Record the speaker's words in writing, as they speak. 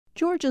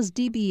Georgia's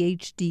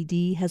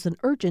DBHDD has an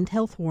urgent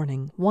health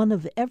warning. 1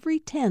 of every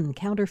 10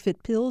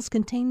 counterfeit pills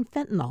contain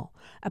fentanyl,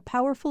 a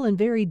powerful and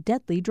very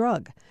deadly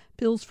drug.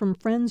 Pills from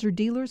friends or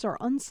dealers are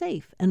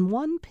unsafe, and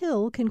 1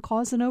 pill can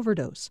cause an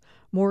overdose.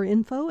 More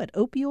info at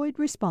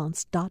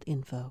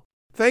opioidresponse.info.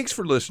 Thanks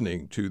for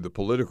listening to the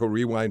Political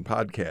Rewind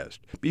podcast.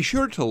 Be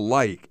sure to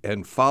like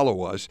and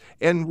follow us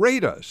and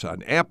rate us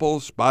on Apple,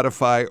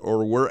 Spotify,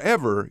 or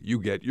wherever you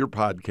get your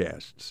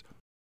podcasts.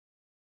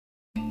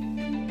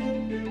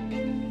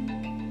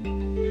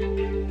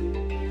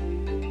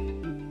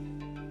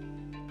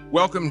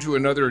 Welcome to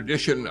another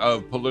edition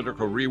of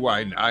Political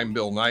Rewind. I'm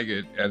Bill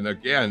Nigut, and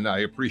again,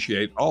 I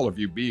appreciate all of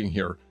you being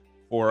here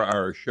for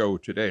our show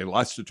today.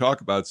 Lots to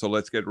talk about, so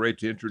let's get right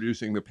to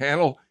introducing the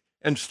panel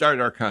and start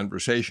our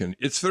conversation.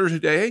 It's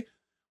Thursday,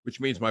 which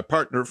means my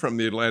partner from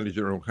the Atlanta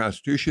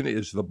Journal-Constitution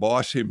is the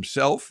boss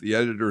himself, the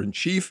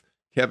editor-in-chief,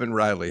 Kevin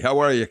Riley. How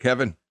are you,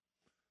 Kevin?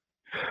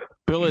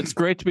 Bill, it's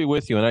great to be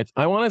with you, and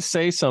I want to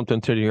say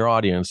something to your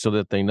audience so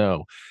that they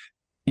know.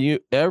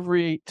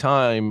 Every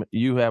time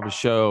you have a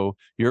show,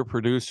 your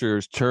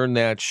producers turn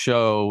that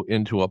show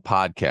into a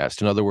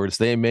podcast. In other words,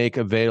 they make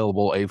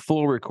available a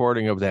full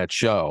recording of that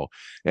show.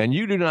 And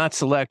you do not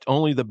select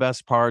only the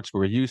best parts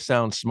where you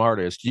sound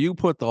smartest. You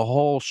put the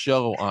whole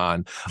show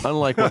on,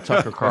 unlike what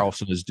Tucker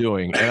Carlson is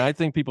doing. And I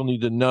think people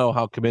need to know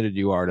how committed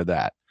you are to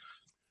that.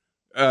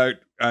 I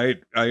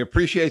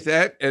appreciate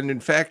that. And in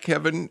fact,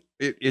 Kevin,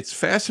 it's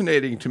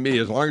fascinating to me,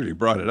 as long as you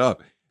brought it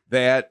up,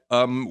 that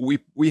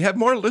we have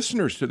more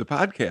listeners to the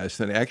podcast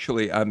than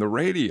actually on the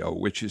radio,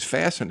 which is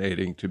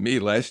fascinating to me.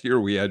 Last year,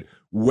 we had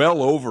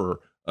well over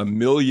 1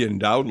 million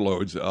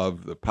downloads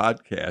of the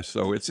podcast.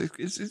 So it's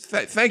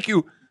thank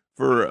you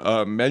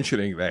for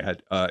mentioning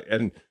that.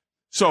 And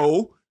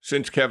so,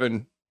 since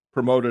Kevin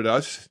promoted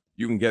us,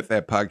 you can get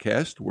that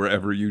podcast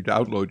wherever you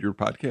download your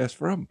podcast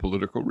from,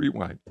 Political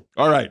Rewind.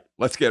 All right,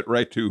 let's get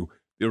right to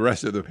the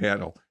rest of the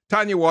panel.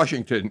 Tanya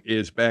Washington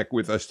is back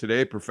with us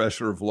today,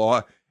 professor of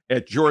law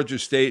at Georgia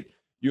State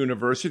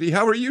University.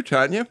 How are you,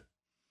 Tanya?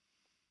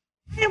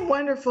 I am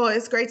wonderful.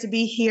 It's great to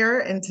be here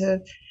and to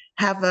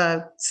have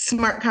a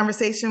smart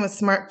conversation with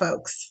smart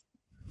folks.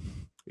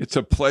 It's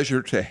a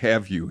pleasure to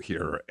have you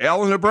here.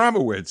 Alan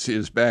Abramowitz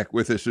is back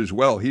with us as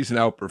well. He's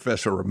now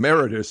professor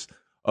emeritus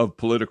of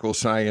political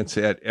science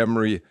at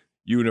Emory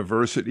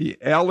University.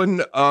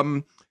 Alan,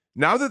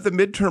 now that the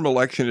midterm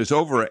election is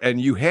over, and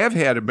you have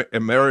had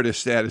emeritus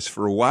status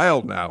for a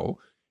while now,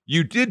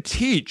 you did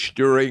teach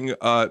during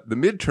the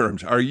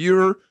midterms. Do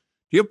you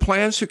have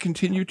plans to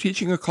continue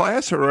teaching a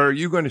class, or are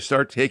you going to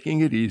start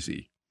taking it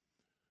easy?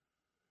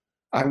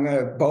 I'm going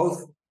to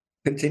both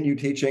continue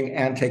teaching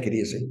and take it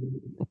easy.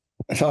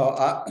 So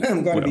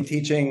I'm going to be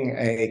teaching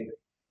a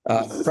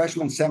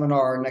freshman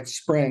seminar next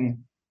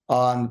spring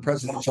on the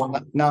presidential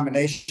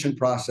nomination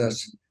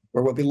process,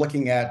 where we'll be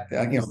looking at,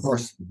 of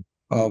course,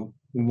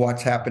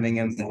 what's happening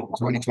in the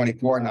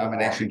 2024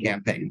 nomination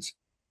campaigns.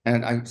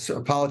 And I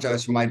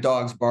apologize for my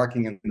dogs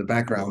barking in the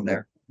background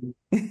there.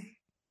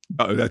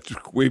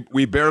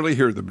 We barely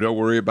hear them. Don't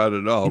worry about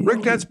it at all.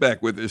 Rick Nett's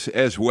back with us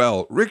as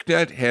well. Rick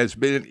Nett has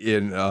been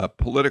in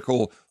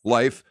political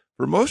life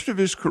for most of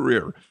his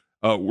career,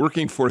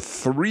 working for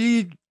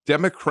 3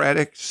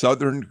 Democratic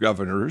Southern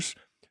governors.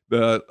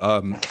 The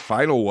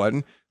final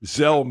one,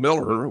 Zell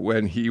Miller,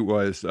 when he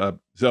was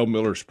Zell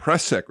Miller's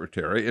press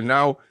secretary. And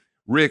now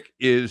Rick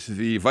is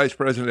the vice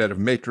president of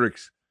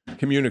Matrix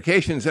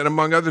Communications. And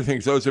among other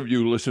things, those of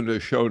you who listen to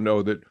the show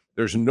know that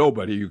there's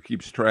nobody who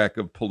keeps track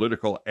of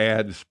political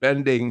ad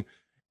spending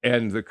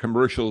and the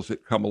commercials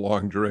that come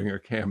along during a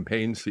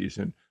campaign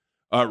season.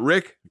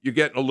 Rick, you're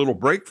getting a little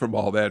break from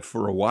all that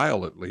for a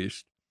while, at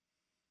least.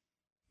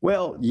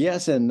 Well,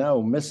 yes and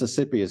no.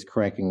 Mississippi is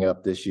cranking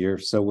up this year,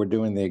 so we're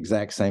doing the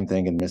exact same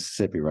thing in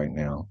Mississippi right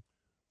now.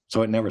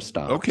 So it never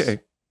stops.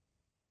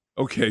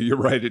 Okay, you're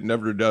right. It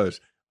never does.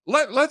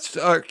 Let's,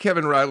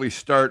 Kevin Riley,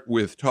 start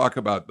with talk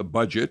about the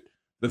budget,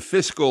 the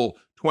fiscal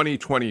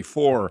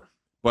 2024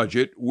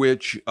 budget,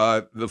 which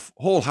the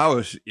whole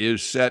House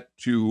is set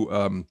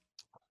to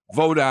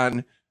vote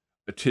on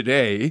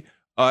today.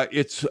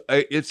 Let's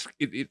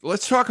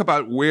talk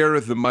about where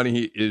the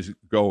money is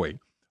going.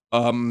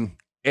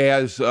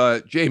 As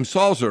James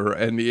Salzer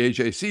and the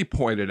AJC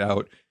pointed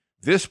out,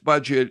 this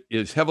budget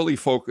is heavily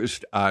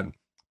focused on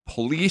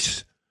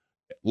police,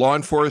 law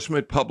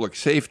enforcement, public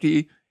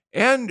safety,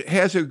 and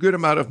has a good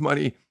amount of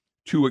money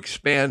to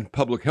expand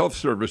public health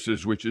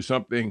services, which is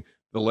something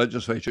the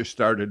legislature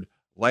started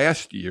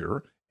last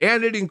year.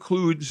 And it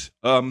includes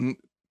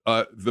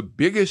the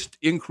biggest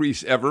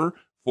increase ever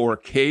for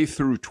K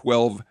through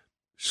 12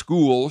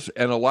 schools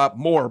and a lot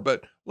more.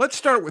 But let's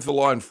start with the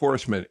law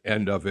enforcement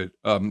end of it,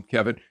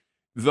 Kevin.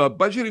 The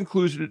budget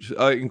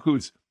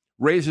includes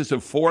raises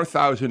of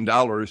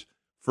 $4,000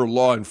 for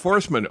law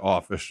enforcement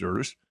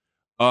officers.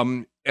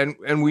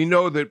 And we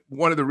know that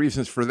one of the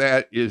reasons for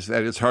that is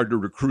that it's hard to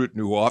recruit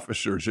new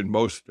officers in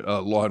most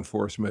law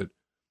enforcement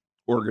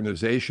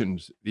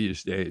organizations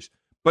these days.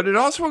 But it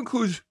also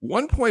includes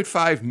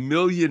 $1.5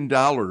 million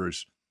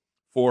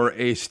for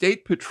a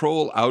state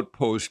patrol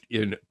outpost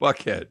in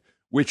Buckhead,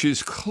 which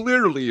is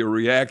clearly a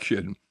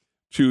reaction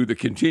to the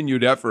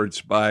continued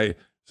efforts by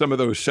some of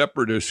those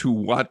separatists who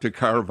want to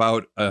carve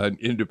out an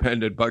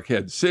independent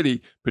Buckhead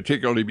city,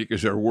 particularly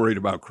because they're worried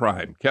about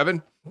crime.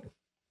 Kevin?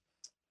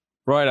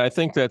 Right. I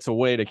think that's a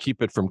way to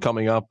keep it from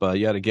coming up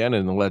yet again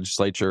in the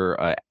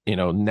legislature,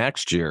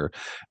 next year.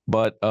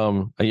 But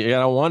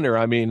I wonder,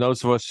 I mean,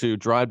 those of us who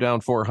drive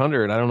down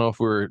 400, I don't know if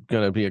we're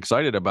going to be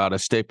excited about a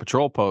state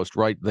patrol post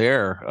right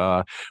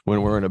there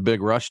when we're in a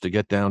big rush to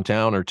get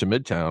downtown or to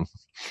Midtown.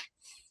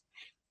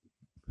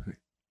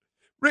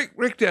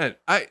 Rick Dent,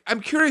 I'm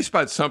curious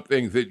about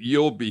something that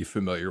you'll be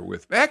familiar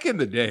with. Back in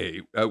the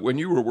day, when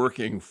you were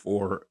working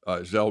for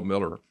Zell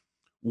Miller,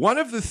 one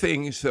of the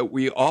things that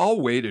we all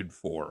waited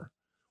for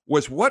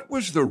was what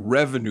was the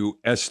revenue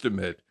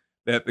estimate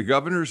that the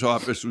governor's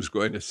office was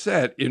going to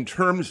set in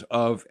terms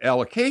of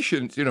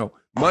allocations,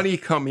 money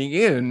coming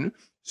in,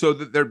 so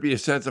that there'd be a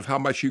sense of how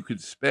much you could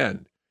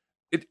spend.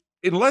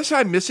 Unless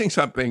I'm missing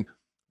something,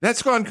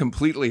 that's gone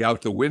completely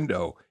out the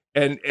window.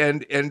 And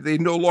they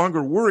no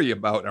longer worry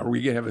about, are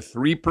we going to have a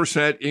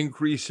 3%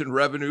 increase in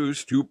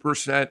revenues,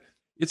 2%?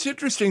 It's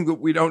interesting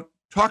that we don't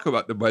talk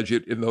about the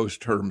budget in those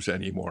terms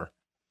anymore.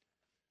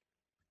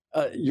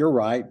 You're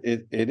right.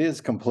 It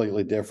is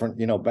completely different.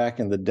 Back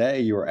in the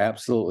day, you were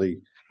absolutely,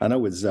 I know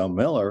with Zell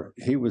Miller,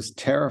 he was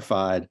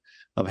terrified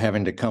of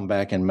having to come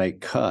back and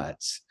make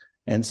cuts.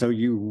 And so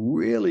you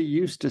really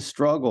used to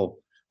struggle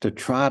to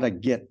try to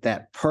get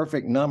that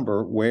perfect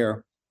number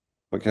where,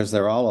 because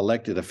they're all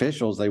elected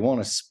officials, they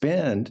want to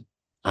spend,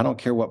 I don't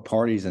care what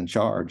party's in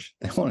charge,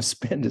 they want to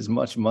spend as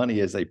much money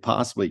as they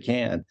possibly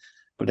can.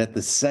 But at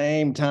the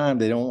same time,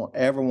 they don't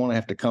ever want to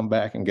have to come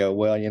back and go,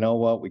 well, you know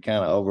what, we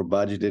kind of over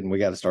budgeted and we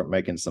got to start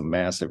making some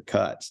massive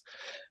cuts.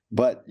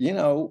 But,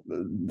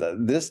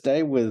 this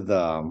day with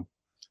the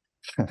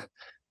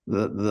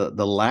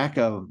lack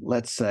of,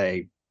 let's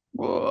say,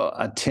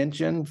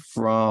 attention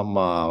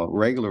from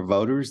regular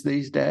voters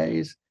these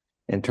days,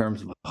 in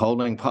terms of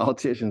holding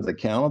politicians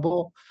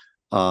accountable.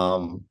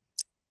 And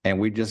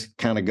we just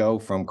kind of go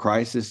from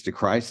crisis to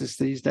crisis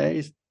these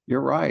days.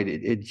 You're right.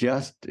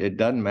 It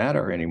doesn't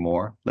matter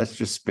anymore. Let's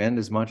just spend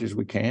as much as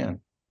we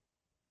can.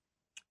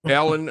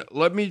 Alan,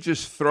 let me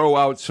just throw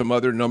out some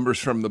other numbers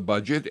from the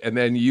budget, and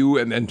then you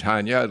and then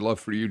Tanya, I'd love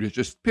for you to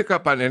just pick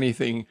up on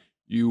anything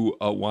you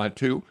want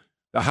to.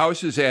 The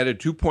House has added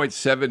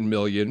 $2.7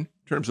 million in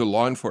terms of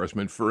law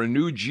enforcement for a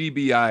new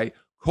GBI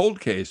cold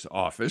case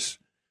office,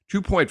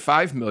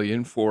 $2.5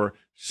 million for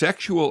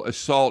sexual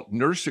assault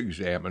nurse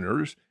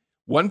examiners,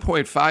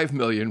 $1.5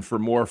 million for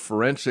more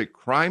forensic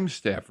crime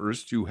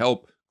staffers to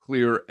help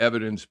clear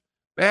evidence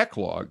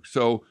backlog.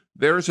 So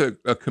there's a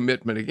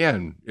commitment,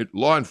 again,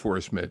 law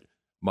enforcement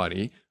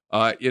money.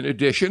 In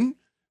addition,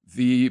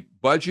 the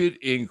budget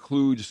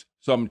includes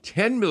some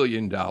 $10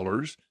 million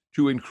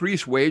to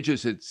increase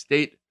wages at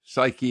state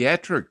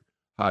psychiatric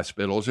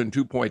hospitals and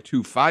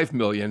 $2.25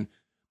 million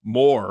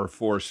more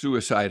for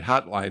suicide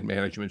hotline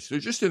management. So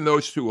just in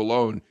those two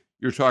alone,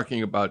 you're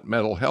talking about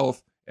mental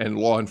health and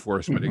law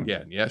enforcement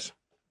again, yes?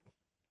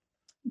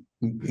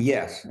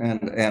 Yes,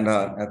 and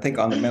I think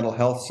on the mental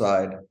health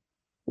side,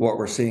 what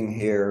we're seeing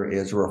here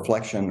is a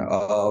reflection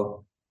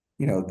of,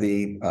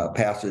 the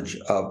passage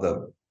of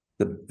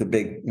the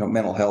big,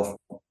 mental health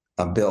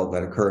bill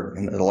that occurred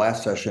in the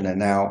last session, and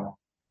now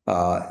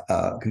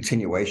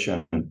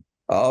continuation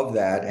of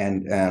that,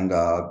 and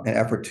an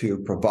effort to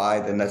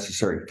provide the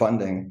necessary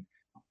funding,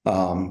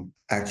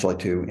 actually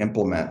to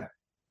implement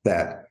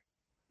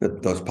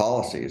those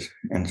policies,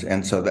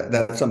 and so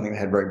that's something that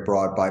had very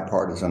broad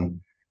bipartisan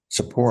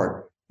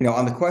support.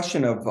 On the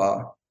question of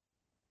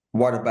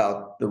what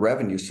about the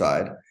revenue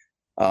side,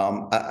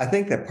 I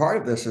think that part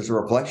of this is a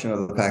reflection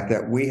of the fact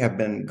that we have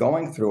been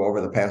going through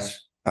over the past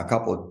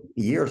couple of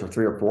years, or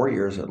 3 or 4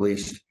 years at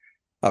least,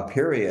 a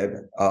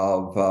period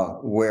of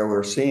where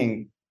we're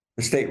seeing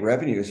the state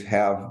revenues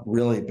have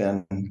really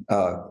been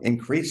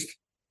increased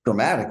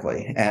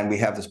dramatically, and we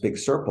have this big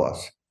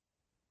surplus.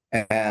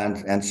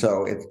 And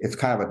so it's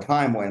kind of a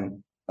time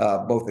when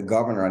both the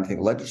governor and I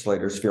think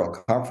legislators feel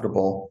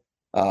comfortable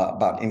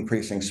about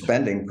increasing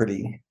spending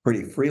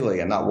pretty freely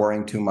and not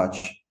worrying too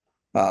much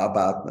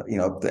about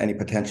any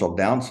potential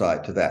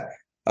downside to that.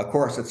 Of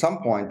course, at some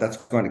point that's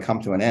going to come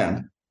to an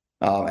end,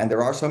 and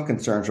there are some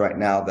concerns right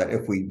now that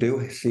if we do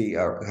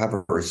have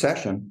a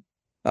recession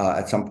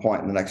at some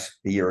point in the next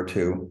year or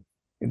two,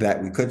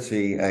 that we could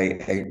see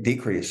a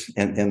decrease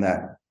in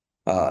that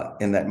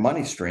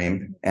money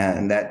stream,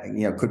 and that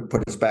could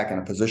put us back in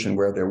a position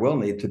where there will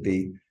need to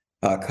be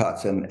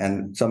cuts,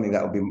 and something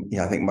that will be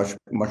I think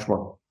much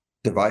more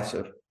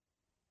divisive.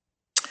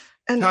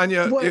 And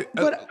Tanya,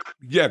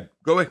 yeah,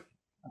 go ahead.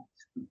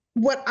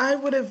 What I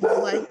would have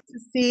liked to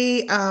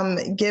see,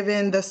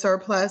 given the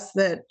surplus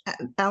that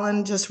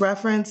Alan just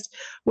referenced,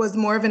 was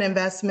more of an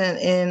investment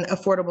in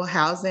affordable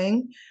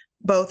housing,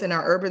 both in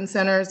our urban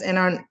centers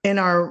and in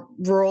our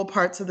rural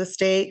parts of the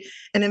state,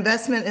 an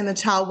investment in the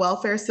child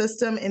welfare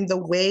system in the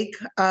wake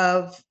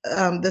of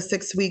the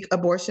 6-week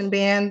abortion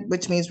ban,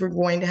 which means we're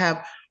going to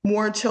have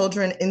more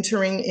children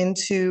entering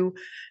into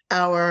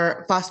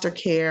our foster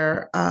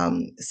care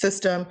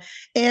system,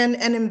 and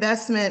an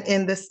investment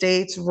in the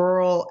state's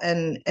rural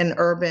and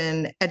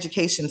urban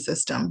education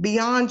system.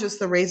 Beyond just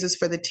the raises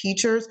for the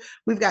teachers,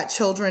 we've got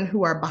children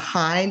who are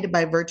behind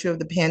by virtue of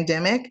the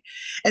pandemic.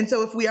 And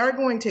so if we are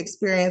going to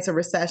experience a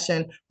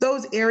recession,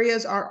 those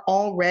areas are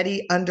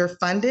already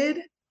underfunded.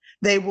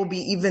 They will be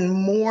even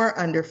more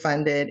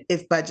underfunded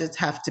if budgets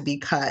have to be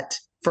cut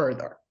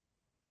further.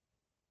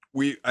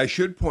 I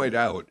should point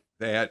out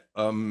that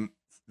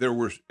there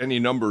were any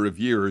number of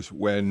years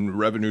when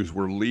revenues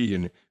were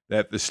lean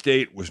that the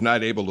state was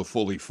not able to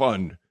fully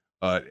fund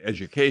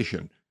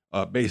education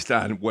based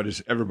on what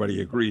is,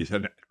 everybody agrees,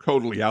 a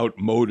totally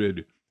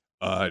outmoded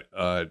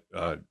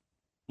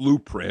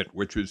blueprint,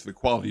 which is the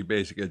Quality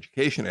Basic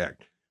Education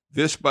Act.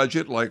 This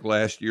budget, like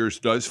last year's,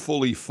 does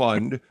fully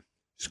fund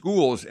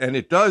schools, and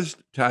it does,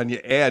 Tanya,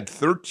 add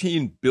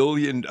 $13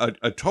 billion,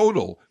 a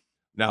total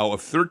now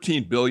of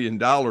 $13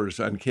 billion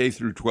on K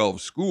through 12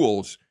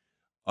 schools,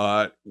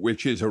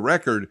 which is a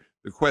record.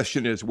 The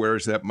question is, where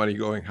is that money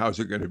going? How's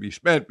it going to be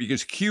spent?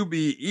 Because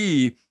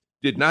QBE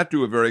did not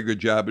do a very good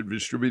job of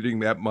distributing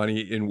that money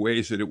in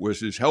ways that it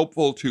was as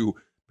helpful to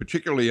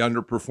particularly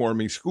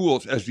underperforming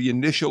schools as the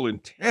initial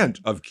intent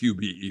of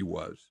QBE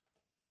was.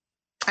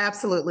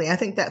 Absolutely. I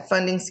think that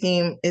funding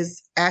scheme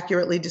is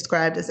accurately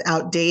described as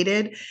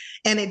outdated,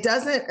 and it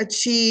doesn't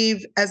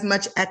achieve as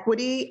much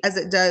equity as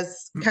it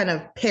does kind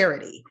of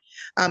parity.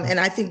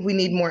 And I think we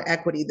need more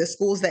equity. The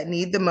schools that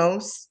need the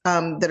most,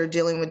 that are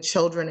dealing with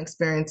children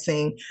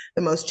experiencing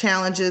the most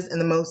challenges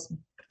and the most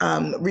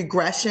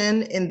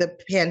regression in the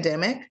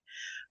pandemic,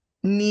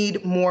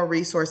 need more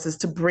resources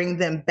to bring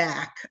them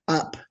back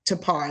up to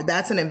par.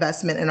 That's an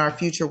investment in our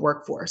future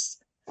workforce.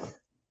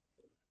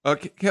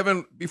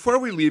 Kevin, before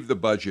we leave the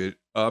budget,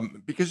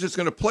 because it's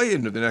going to play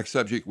into the next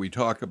subject we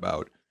talk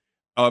about,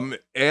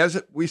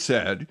 as we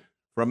said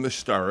from the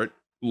start,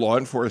 law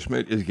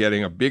enforcement is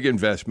getting a big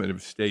investment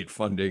of state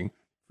funding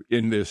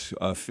in this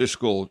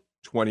fiscal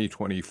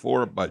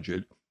 2024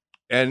 budget,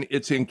 and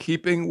it's in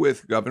keeping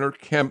with Governor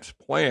Kemp's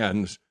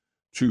plans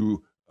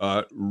to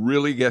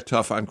really get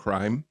tough on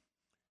crime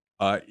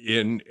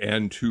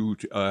and to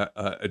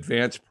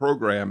advance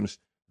programs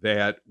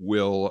that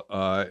will,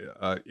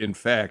 in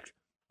fact,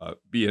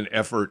 be an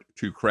effort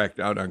to crack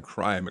down on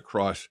crime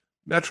across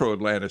Metro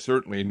Atlanta,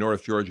 certainly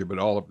North Georgia, but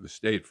all of the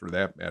state for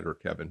that matter,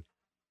 Kevin.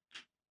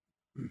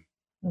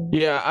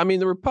 Yeah, I mean,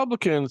 the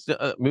Republicans,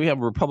 we have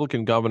a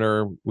Republican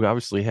governor. We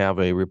obviously have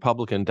a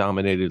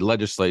Republican-dominated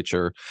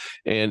legislature,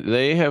 and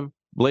they have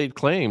laid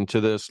claim to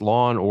this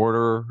law and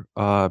order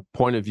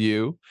point of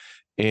view.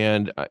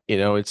 And,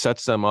 it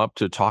sets them up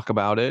to talk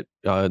about it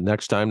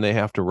next time they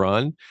have to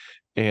run.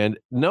 And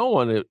no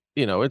one,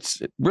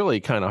 it's really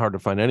kind of hard to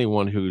find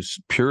anyone who's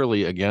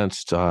purely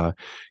against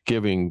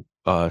giving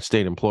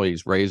state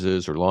employees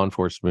raises or law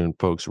enforcement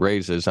folks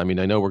raises. I mean,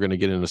 I know we're going to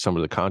get into some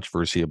of the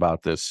controversy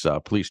about this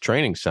police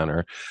training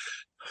center,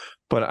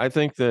 but I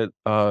think that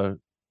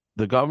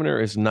the governor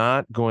is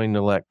not going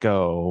to let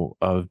go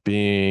of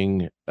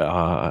being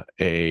a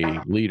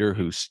leader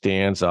who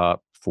stands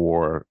up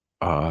for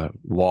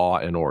law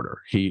and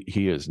order. He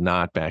is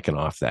not backing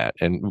off that.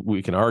 And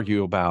we can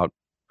argue about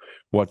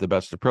what the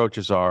best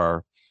approaches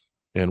are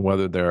and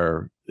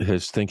whether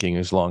his thinking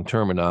is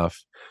long-term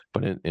enough.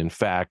 But in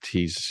fact,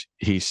 he's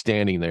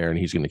standing there, and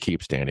he's going to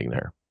keep standing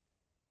there.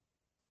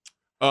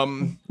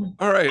 All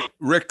right,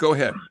 Rick, go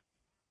ahead.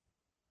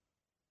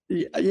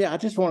 Yeah, I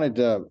just wanted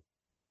to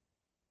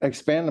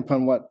expand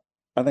upon what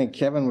I think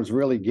Kevin was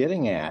really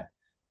getting at.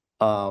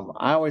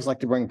 I always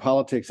like to bring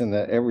politics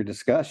into every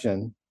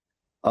discussion.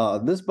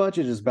 This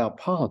budget is about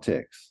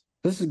politics.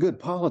 This is good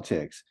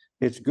politics.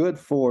 It's good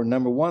for,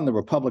 number one, the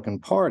Republican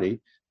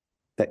Party,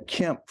 that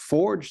Kemp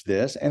forged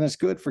this, and it's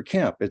good for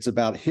Kemp. It's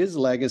about his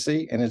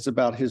legacy, and it's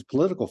about his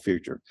political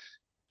future.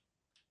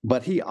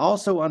 But he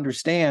also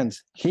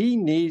understands he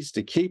needs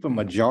to keep a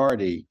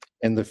majority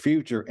in the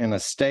future in a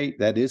state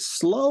that is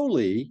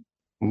slowly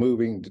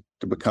moving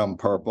to become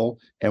purple,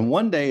 and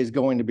one day is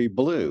going to be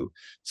blue.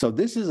 So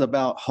this is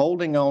about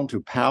holding on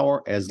to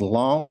power as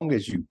long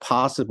as you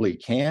possibly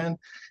can.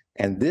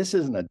 And this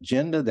is an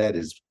agenda that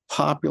is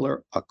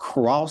popular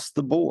across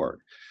the board.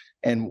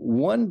 And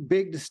one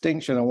big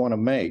distinction I want to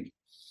make,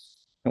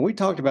 and we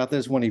talked about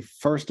this when he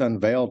first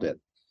unveiled it,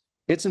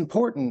 it's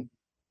important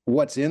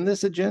what's in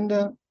this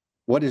agenda.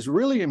 What is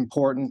really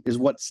important is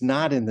what's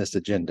not in this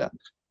agenda.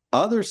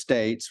 Other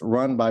states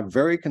run by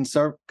very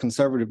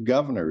conservative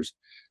governors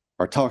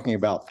are talking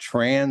about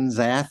trans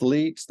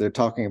athletes. They're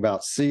talking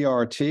about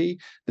CRT.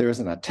 There's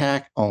an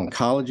attack on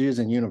colleges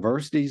and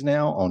universities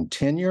now on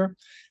tenure.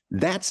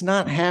 That's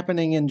not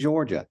happening in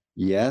Georgia.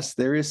 Yes,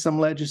 there is some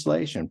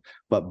legislation,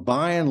 but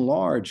by and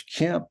large,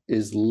 Kemp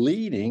is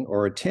leading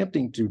or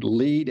attempting to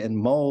lead and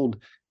mold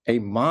a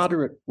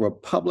moderate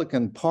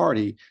Republican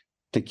Party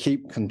to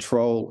keep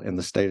control in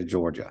the state of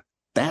Georgia.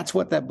 That's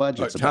what that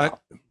budget's about.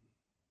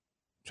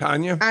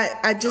 Tanya?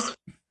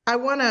 I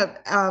want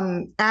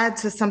to add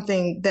to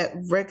something that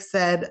Rick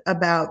said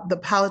about the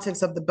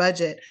politics of the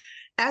budget.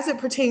 as it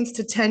pertains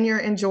to tenure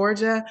in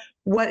Georgia,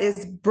 what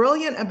is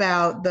brilliant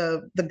about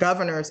the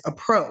governor's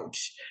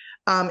approach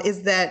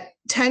is that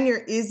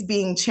tenure is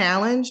being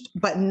challenged,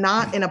 but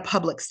not in a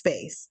public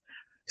space.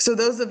 So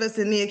those of us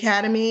in the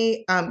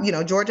academy,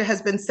 Georgia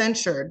has been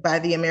censured by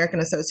the American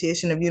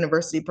Association of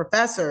University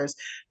Professors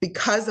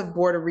because of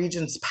Board of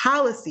Regents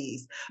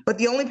policies. But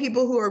the only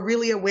people who are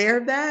really aware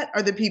of that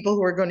are the people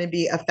who are going to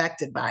be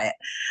affected by it.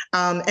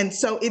 And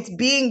so it's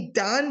being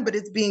done, but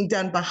it's being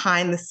done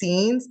behind the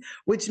scenes,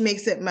 which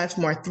makes it much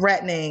more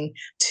threatening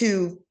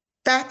to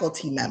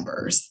faculty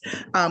members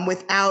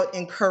without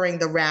incurring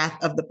the wrath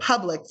of the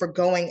public for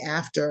going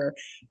after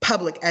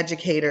public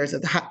educators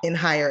in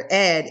higher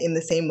ed in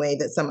the same way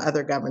that some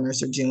other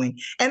governors are doing.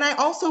 And I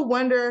also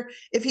wonder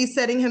if he's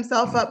setting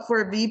himself up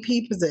for a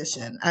VP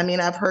position. I mean,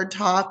 I've heard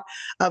talk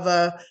of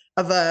a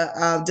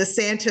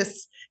DeSantis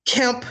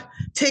Kemp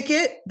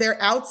ticket.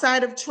 They're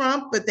outside of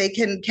Trump, but they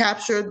can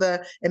capture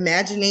the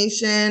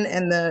imagination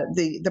and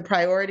the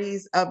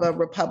priorities of a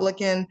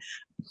Republican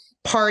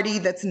party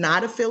that's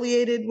not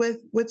affiliated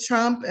with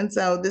Trump. And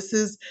so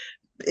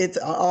it's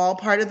all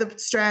part of the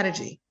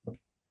strategy.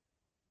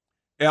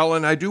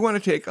 Alan, I do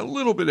want to take a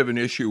little bit of an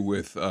issue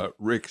with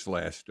Rick's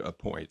last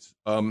points.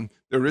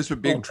 There is a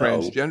big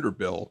transgender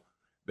bill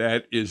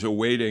that is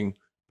awaiting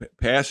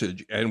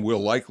passage and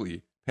will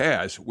likely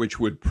pass, which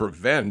would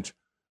prevent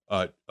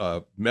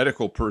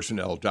medical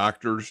personnel,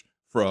 doctors,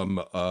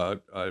 from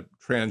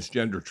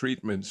transgender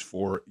treatments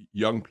for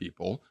young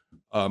people,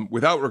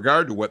 without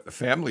regard to what the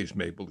families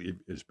may believe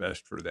is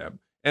best for them.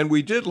 And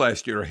we did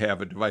last year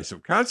have a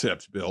divisive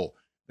concepts bill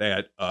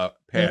that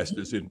passed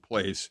is in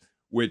place,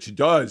 which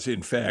does,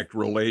 in fact,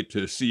 relate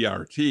to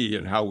CRT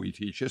and how we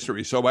teach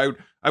history. So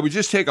I would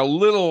just take a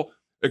little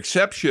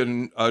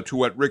exception to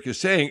what Rick is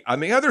saying.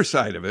 On the other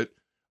side of it,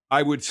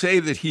 I would say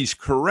that he's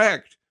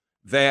correct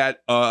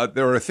that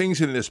there are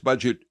things in this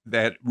budget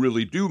that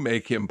really do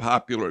make him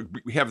popular.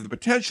 We have the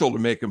potential to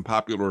make him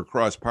popular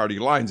across party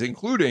lines,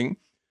 including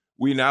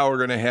we now are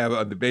going to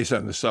have, based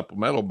on the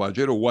supplemental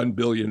budget, a $1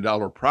 billion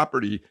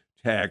property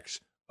tax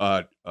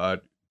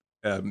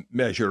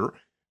measure.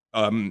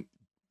 The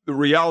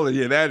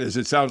reality of that is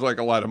it sounds like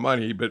a lot of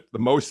money, but the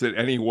most that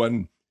any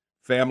one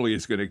family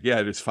is going to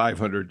get is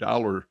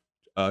 $500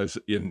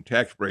 in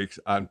tax breaks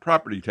on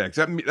property tax.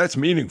 That's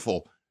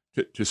meaningful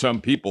to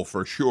some people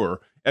for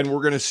sure. And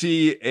we're going to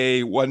see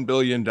a $1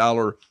 billion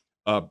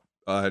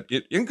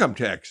income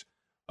tax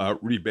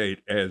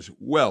rebate as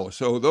well.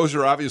 So those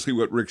are obviously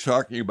what Rick's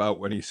talking about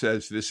when he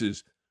says this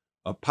is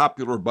a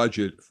popular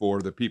budget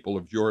for the people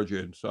of Georgia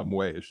in some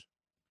ways.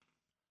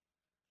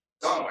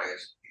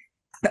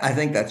 I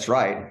think that's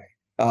right.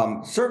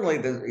 Certainly,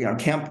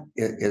 Kemp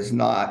is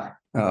not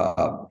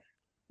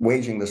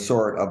waging the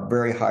sort of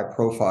very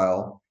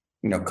high-profile,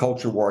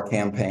 culture war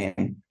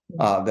campaign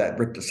that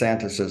Rick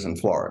DeSantis is in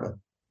Florida.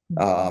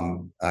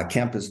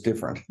 Kemp is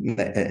different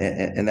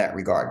in that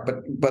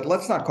regard, but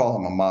let's not call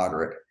him a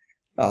moderate.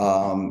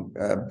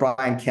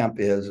 Brian Kemp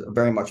is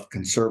very much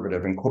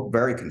conservative and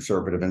very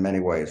conservative in many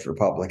ways,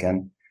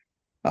 Republican.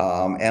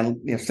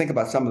 And think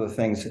about some of the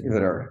things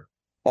that are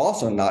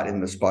also not in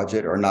this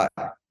budget or not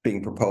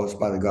being proposed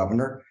by the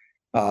governor,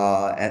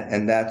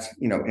 and that's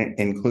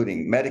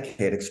including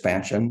Medicaid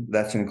expansion.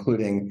 That's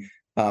including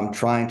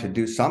trying to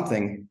do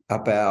something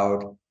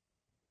about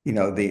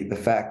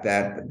the fact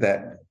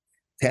that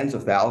tens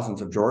of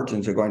thousands of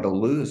Georgians are going to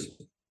lose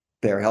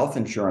their health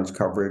insurance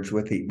coverage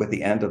with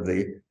the end of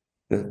the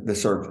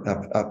sort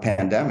of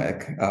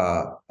pandemic,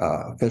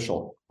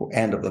 official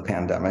end of the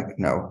pandemic.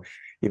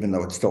 Even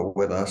though it's still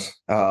with us.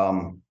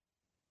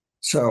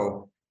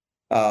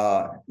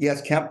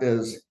 Yes, Kemp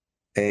is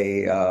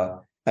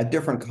a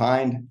different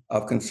kind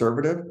of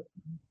conservative,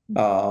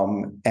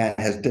 and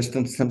has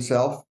distanced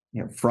himself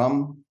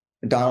from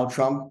Donald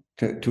Trump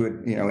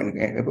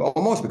to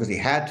almost because he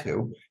had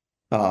to.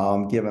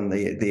 Given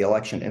the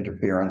election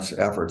interference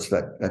efforts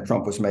that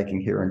Trump was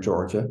making here in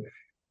Georgia.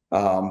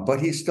 But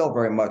he's still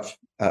very much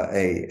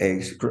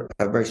a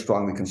very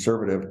strongly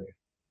conservative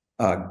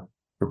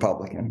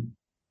Republican.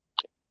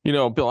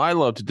 Bill, I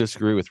love to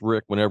disagree with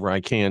Rick whenever I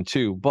can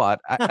too,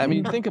 but I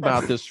mean, think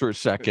about this for a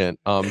second.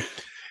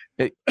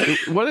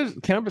 What is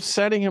Kemp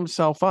setting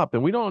himself up?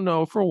 And we don't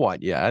know for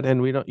what yet.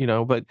 And we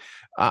don't, but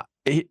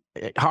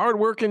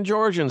hardworking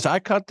Georgians, I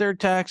cut their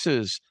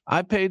taxes.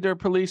 I paid their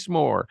police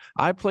more.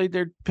 I paid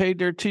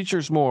their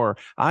teachers more.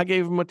 I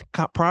gave them a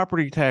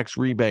property tax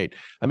rebate.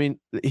 I mean,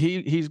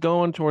 he's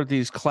going toward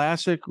these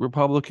classic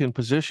Republican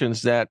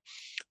positions that,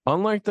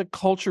 unlike the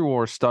culture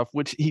war stuff,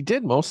 which he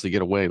did mostly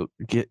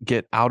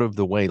get out of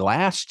the way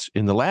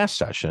in the last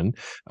session,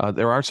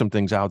 there are some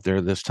things out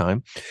there this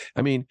time.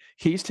 I mean,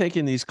 he's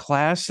taking these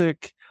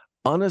classic,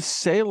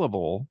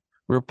 unassailable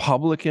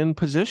Republican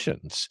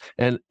positions,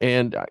 and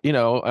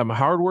I'm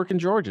hardworking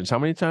Georgians. How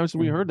many times have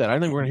we heard that? I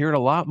think we're going to hear it a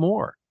lot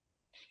more.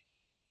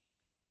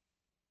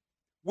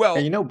 Well,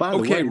 by the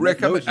way, Rick,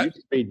 those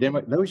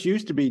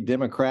used to be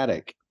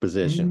Democratic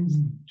positions.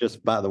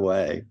 Just by the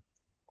way.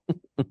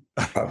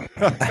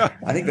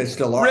 I think they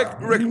still are.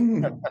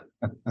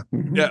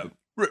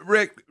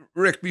 Rick,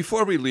 Rick,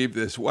 before we leave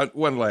this,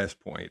 one last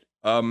point.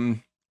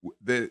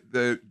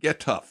 The Get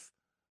Tough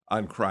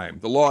on crime,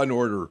 the law and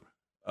order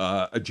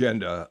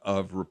agenda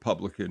of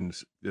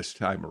Republicans this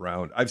time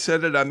around. I've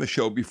said it on the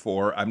show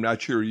before. I'm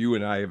not sure you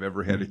and I have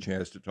ever had a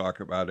chance to talk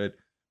about it,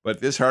 but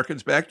this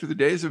harkens back to the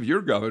days of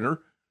your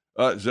governor,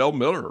 Zell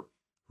Miller,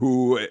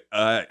 who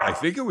I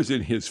think it was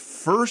in his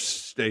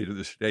first State of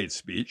the State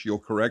speech, you'll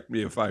correct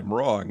me if I'm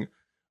wrong,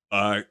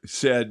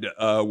 said,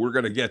 we're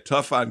going to get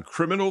tough on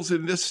criminals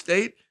in this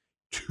state.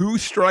 2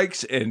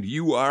 strikes and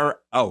you are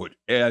out.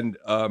 And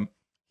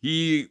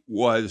he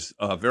was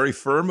very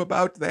firm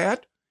about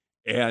that.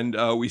 And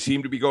we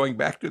seem to be going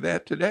back to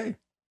that today.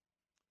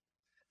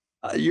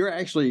 You're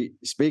actually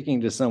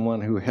speaking to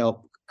someone who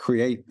helped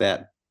create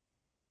that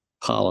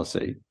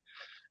policy.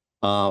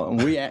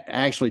 We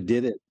actually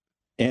did it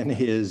in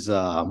his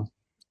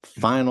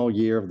final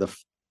year of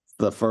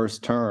the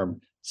first term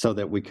so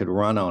that we could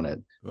run on it.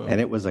 Oh. And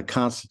it was a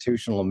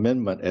constitutional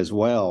amendment as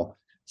well.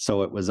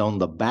 So it was on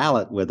the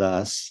ballot with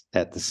us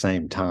at the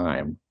same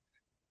time.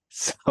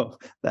 So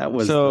that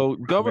was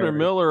Governor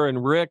Miller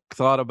and Rick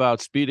thought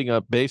about speeding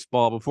up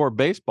baseball before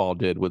baseball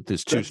did with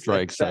his 2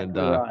 strikes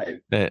exactly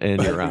right.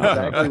 and you're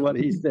out. Exactly what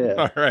he said.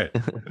 All right.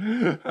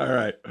 All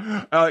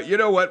right. You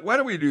know what? Why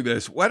don't we do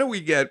this? We're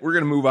going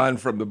to move on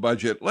from the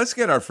budget. Let's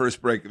get our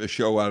first break of the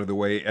show out of the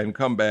way and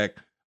come back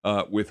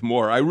with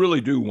more. I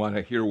really do want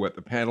to hear what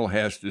the panel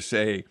has to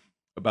say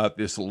about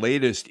this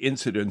latest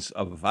incidence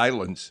of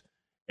violence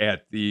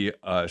at the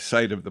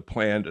site of the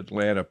planned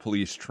Atlanta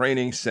Police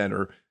Training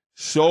Center.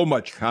 So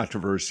much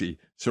controversy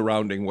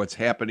surrounding what's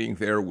happening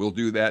there. We'll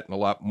do that and a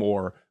lot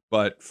more.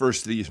 But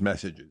first, these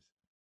messages.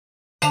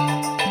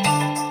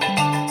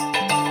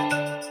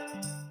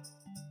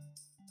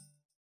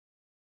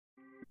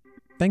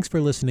 Thanks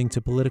for listening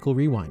to Political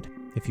Rewind.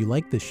 If you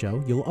like this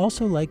show, you'll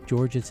also like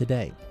Georgia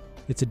Today.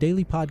 It's a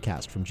daily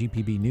podcast from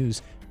GPB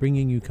News,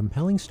 bringing you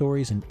compelling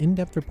stories and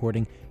in-depth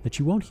reporting that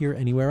you won't hear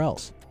anywhere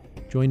else.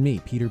 Join me,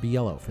 Peter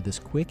Biello, for this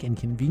quick and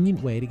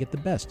convenient way to get the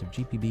best of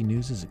GPB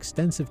News'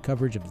 extensive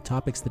coverage of the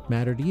topics that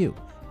matter to you,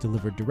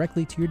 delivered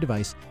directly to your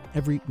device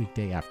every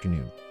weekday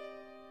afternoon.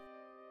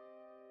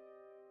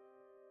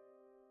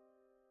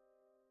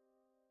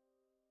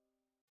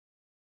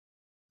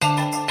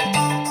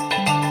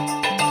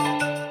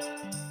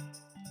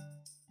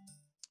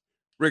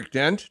 Rick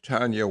Dent,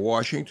 Tanya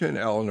Washington,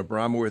 Alan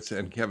Abramowitz,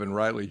 and Kevin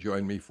Riley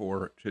join me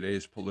for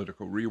today's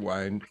Political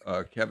Rewind.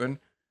 Kevin,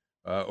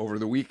 over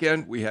the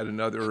weekend, we had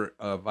another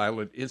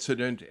violent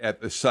incident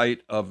at the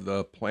site of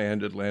the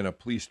planned Atlanta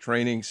Police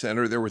Training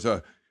Center. There's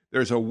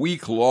a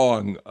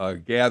week-long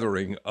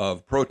gathering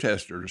of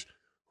protesters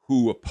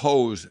who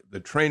oppose the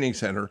training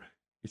center.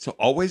 It's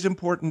always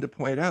important to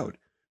point out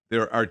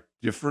there are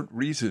different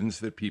reasons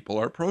that people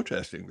are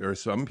protesting. There are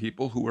some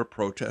people who are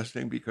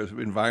protesting because of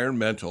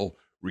environmental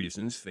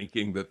reasons,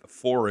 thinking that the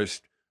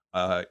forest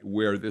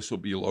where this will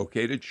be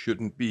located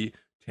shouldn't be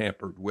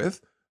tampered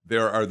with.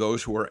 There are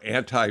those who are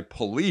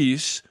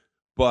anti-police,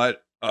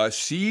 but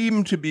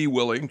seem to be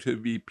willing to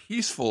be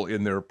peaceful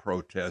in their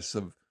protests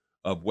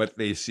of what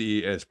they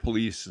see as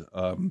police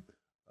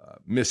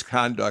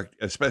misconduct,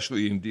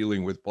 especially in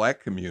dealing with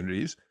Black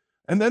communities.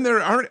 And then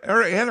there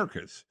are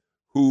anarchists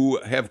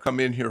who have come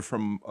in here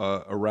from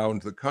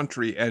around the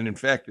country, and in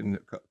fact, in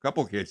a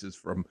couple of cases,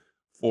 from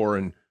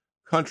foreign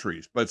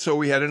countries. But so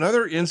we had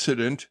another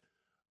incident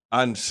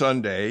on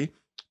Sunday.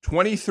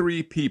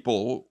 23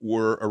 people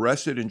were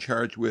arrested and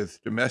charged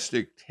with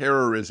domestic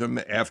terrorism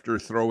after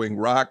throwing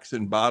rocks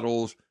and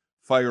bottles,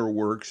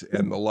 fireworks,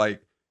 and the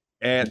like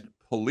at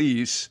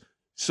police.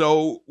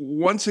 So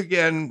once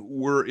again,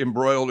 we're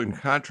embroiled in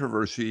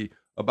controversy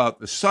about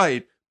the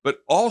site, but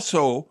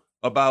also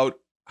about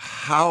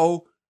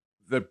how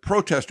the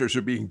protesters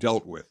are being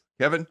dealt with.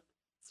 Kevin?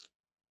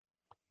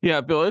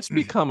 Yeah, Bill, it's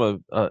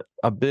become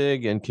a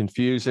big and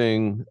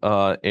confusing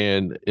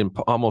and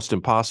almost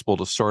impossible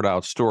to sort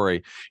out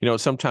story. You know,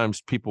 sometimes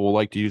people will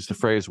like to use the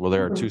phrase, well,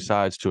 there are 2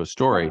 sides to a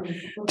story.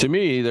 To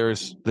me,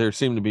 there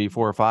seem to be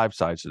 4 or 5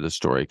 sides to the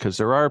story, because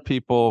there are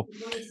people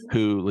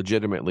who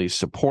legitimately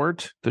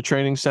support the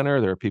training center.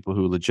 There are people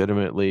who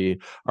legitimately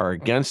are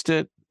against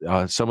it.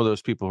 Some of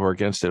those people who are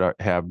against it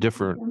have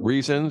different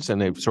reasons, and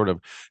they've sort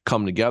of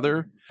come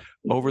together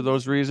over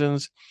those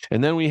reasons.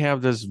 And then we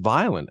have this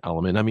violent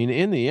element. I mean,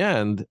 in the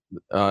end,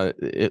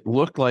 it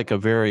looked like a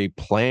very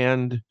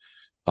planned,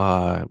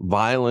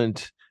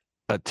 violent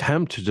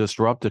attempt to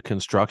disrupt the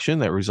construction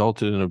that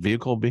resulted in a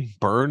vehicle being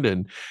burned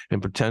and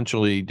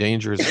potentially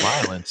dangerous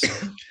violence.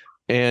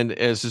 And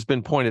as has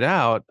been pointed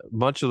out,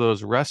 much of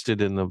those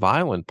arrested in the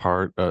violent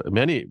part,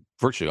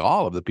 virtually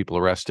all of the people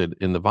arrested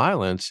in the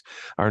violence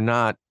are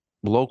not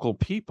local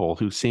people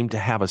who seem to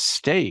have a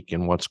stake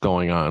in what's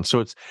going on.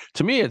 So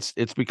to me,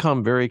 it's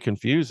become very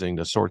confusing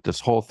to sort this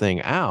whole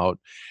thing out.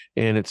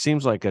 And it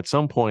seems like at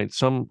some point,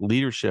 some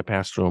leadership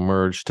has to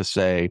emerge to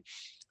say,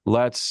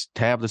 let's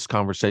have this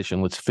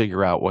conversation. Let's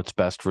figure out what's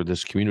best for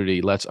this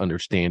community. Let's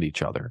understand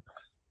each other.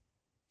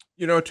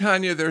 You know,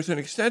 Tanya, there's an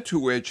extent to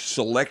which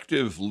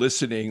selective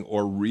listening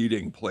or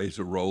reading plays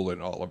a role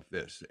in all of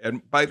this.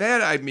 And by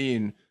that, I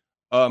mean,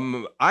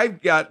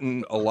 I've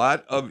gotten a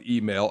lot of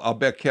email. I'll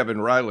bet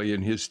Kevin Riley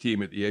and his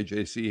team at the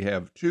AJC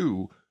have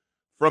too,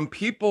 from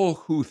people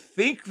who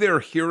think they're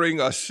hearing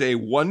us say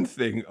one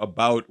thing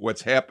about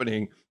what's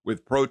happening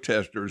with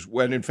protesters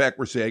when in fact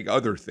we're saying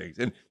other things.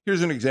 And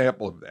here's an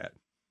example of that.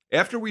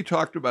 After we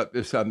talked about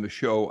this on the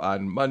show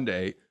on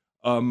Monday,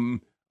 a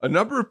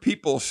number of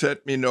people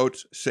sent me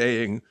notes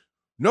saying,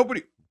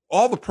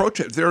 all the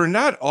protests, they're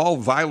not all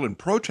violent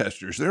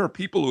protesters. There are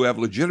people who have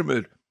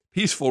legitimate,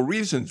 peaceful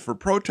reasons for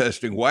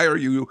protesting. Why are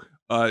you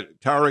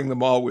tarring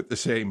them all with the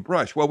same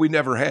brush? Well, we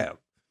never have.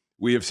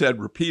 We have said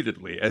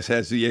repeatedly, as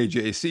has the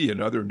AJC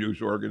and other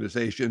news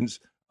organizations,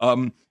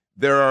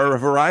 there are a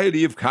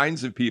variety of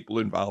kinds of people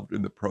involved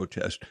in the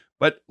protest.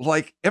 But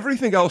like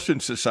everything else in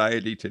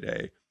society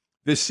today,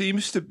 this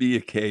seems to be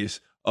a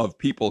case of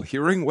people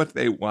hearing what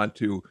they want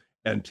to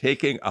and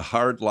taking a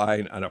hard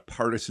line on a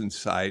partisan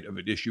side of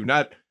an issue,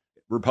 not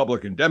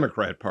Republican,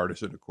 Democrat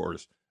partisan, of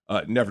course.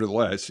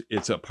 Nevertheless,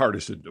 it's a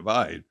partisan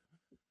divide.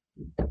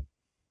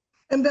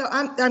 And Bill,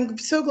 I'm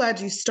so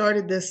glad you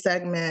started this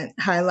segment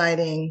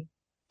highlighting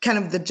kind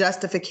of the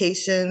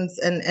justifications,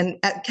 and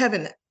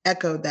Kevin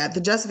echoed that,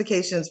 the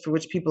justifications for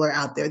which people are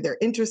out there. They're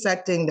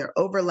intersecting, they're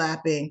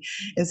overlapping.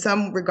 In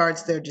some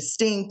regards, they're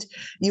distinct.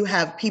 You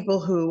have people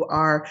who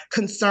are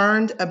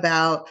concerned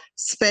about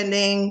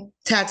spending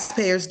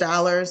taxpayers'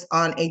 dollars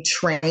on a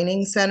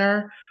training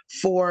center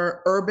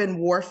for urban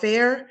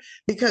warfare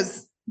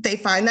because they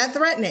find that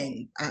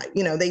threatening.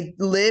 They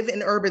live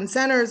in urban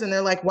centers and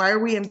they're like, why are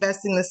we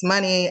investing this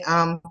money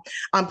on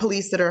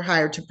police that are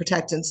hired to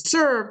protect and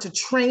serve, to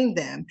train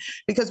them?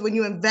 Because when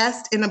you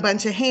invest in a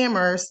bunch of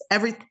hammers,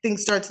 everything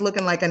starts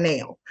looking like a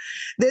nail.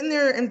 Then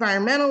there are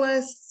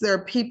environmentalists, there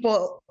are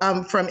people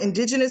from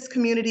indigenous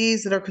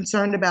communities that are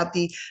concerned about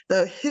the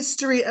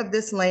history of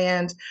this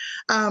land.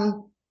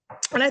 And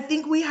I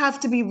think we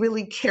have to be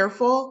really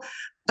careful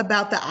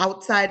about the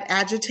outside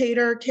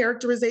agitator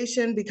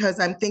characterization, because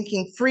I'm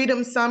thinking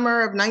Freedom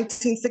Summer of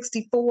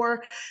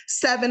 1964,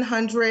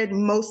 700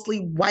 mostly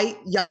white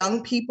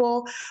young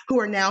people who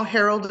are now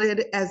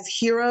heralded as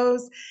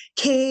heroes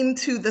came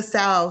to the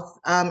South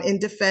in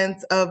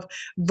defense of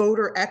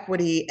voter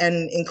equity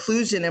and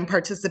inclusion and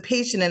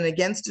participation and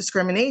against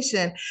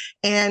discrimination.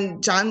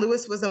 And John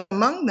Lewis was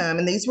among them.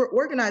 And these were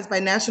organized by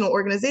national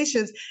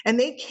organizations. And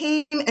they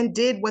came and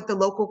did what the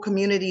local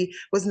community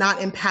was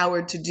not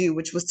empowered to do,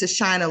 which was to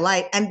shine a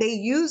light. And they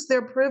used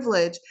their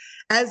privilege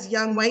as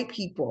young white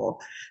people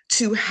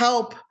to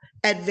help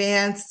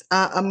advance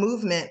a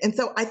movement. And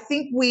so I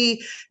think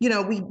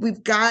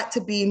we've got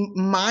to be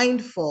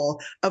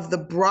mindful of the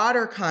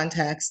broader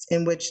context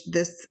in which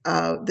this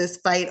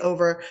fight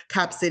over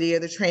Cop City or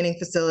the training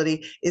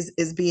facility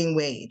is being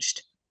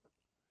waged.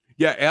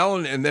 Yeah,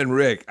 Alan and then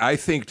Rick, I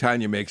think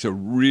Tanya makes a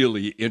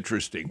really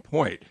interesting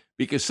point,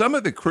 because some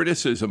of the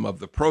criticism of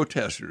the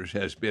protesters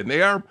has been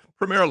they are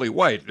primarily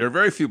white. There are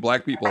very few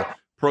black people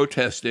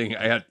protesting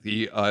at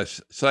the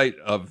site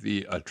of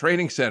the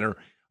training center.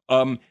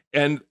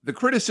 And the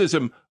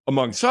criticism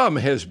among some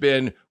has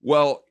been,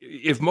 well,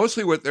 if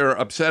mostly what they're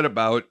upset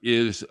about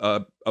is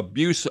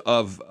abuse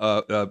of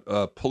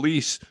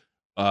police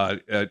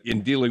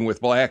in dealing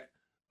with black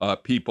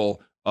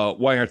people,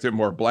 why aren't there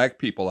more black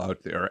people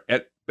out there?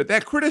 But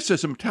that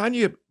criticism,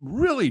 Tanya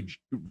really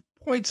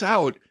points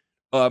out,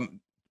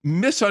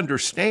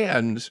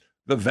 misunderstands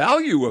the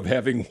value of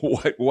having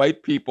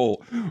white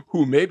people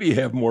who maybe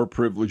have more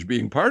privilege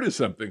being part of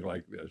something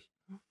like this.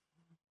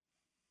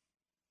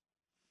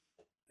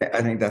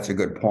 I think that's a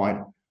good point.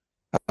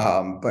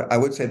 But I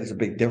would say there's a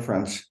big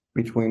difference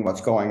between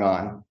what's going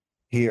on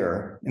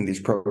here in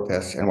these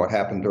protests and what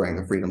happened during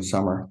the Freedom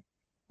Summer.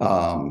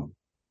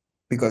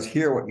 Because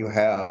here what you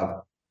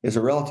have is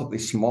a relatively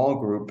small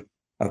group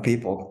of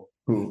people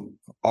who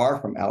are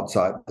from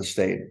outside the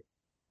state,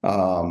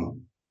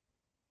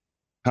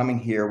 coming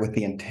here with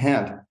the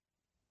intent,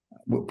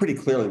 pretty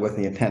clearly with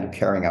the intent of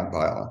carrying out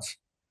violence.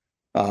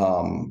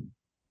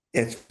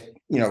 It's,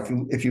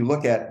 if you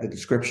look at the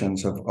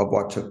descriptions of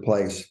what took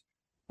place,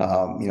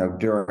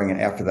 during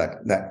and after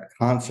that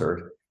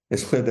concert,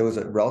 it's clear there was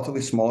a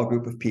relatively small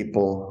group of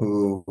people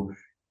who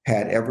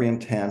had every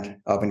intent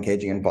of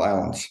engaging in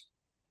violence.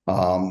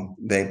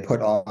 They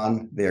put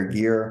on their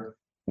gear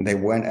and they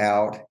went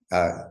out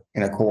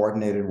in a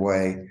coordinated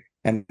way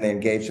and they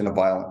engaged in a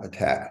violent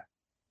attack.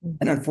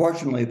 And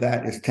unfortunately,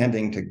 that is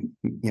tending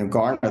to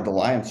garner the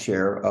lion's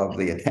share of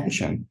the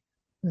attention.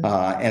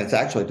 And it's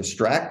actually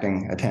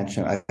distracting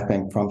attention, I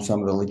think, from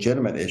some of the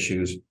legitimate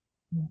issues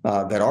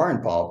that are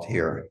involved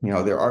here.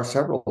 There are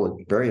several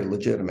very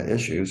legitimate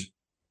issues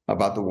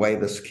about the way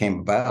this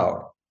came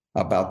about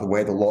the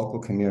way the local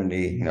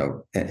community,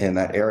 in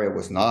that area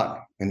was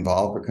not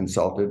involved or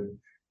consulted,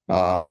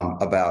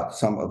 about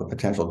some of the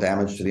potential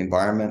damage to the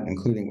environment,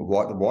 including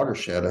the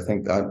watershed. I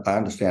think I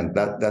understand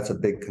that that's a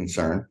big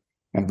concern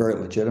and very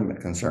legitimate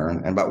concern.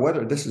 And about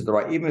whether this is the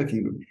right, even if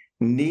you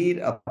need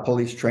a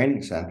police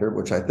training center,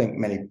 which I think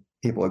many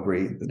people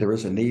agree that there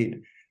is a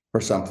need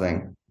for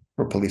something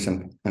for police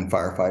and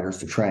firefighters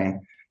to train,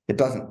 it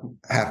doesn't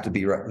have to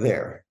be right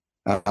there.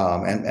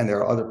 and there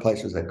are other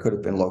places that could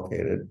have been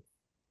located.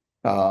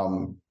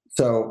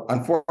 So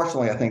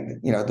unfortunately, I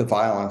think the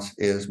violence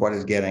is what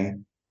is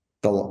getting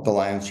the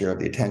lion's share of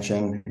the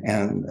attention,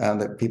 and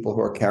the people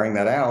who are carrying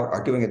that out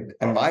are doing it,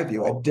 in my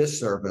view, a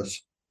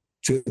disservice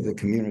to the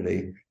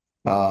community,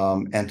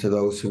 and to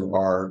those who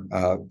are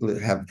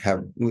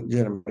have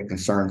legitimate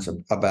concerns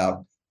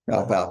about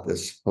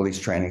this police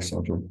training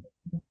center.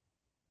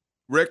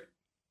 Rick?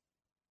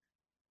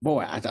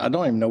 Boy, I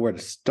don't even know where to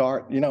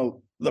start.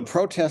 The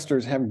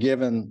protesters have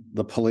given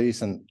the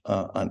police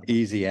an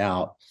easy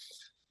out.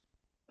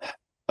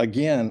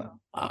 Again,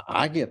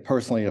 I get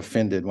personally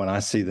offended when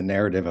I see the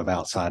narrative of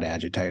outside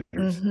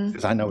agitators,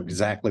 because I know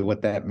exactly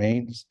what that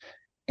means.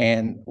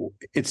 And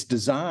it's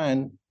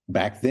designed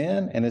back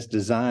then, and it's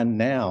designed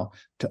now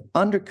to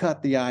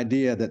undercut the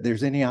idea that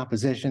there's any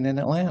opposition in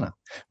Atlanta,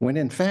 when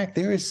in fact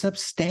there is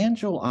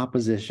substantial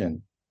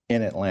opposition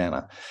in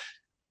Atlanta.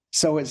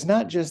 So it's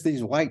not just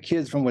these white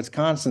kids from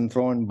Wisconsin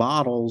throwing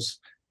bottles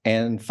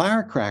and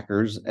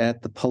firecrackers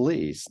at the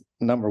police,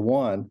 number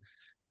one.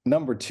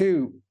 Number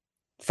two,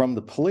 from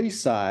the police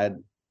side,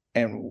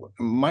 and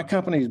my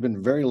company has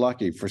been very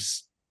lucky,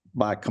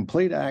 by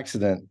complete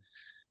accident,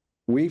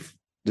 we've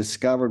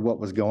discovered what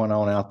was going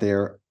on out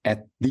there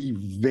at the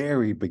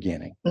very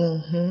beginning.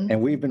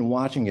 And we've been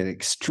watching it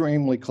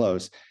extremely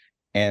close.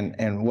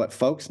 And what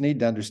folks need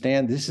to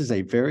understand, this is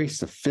a very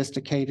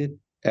sophisticated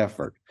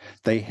effort.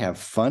 They have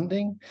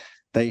funding,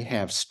 they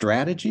have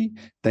strategy,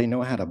 they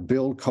know how to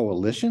build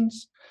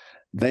coalitions.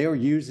 They are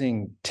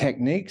using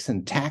techniques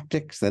and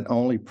tactics that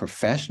only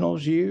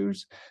professionals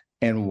use.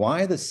 And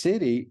why the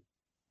city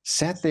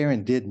sat there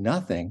and did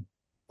nothing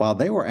while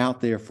they were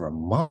out there for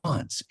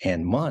months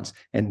and months,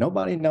 and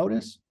nobody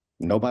noticed,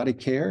 nobody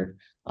cared.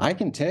 I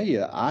can tell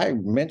you, I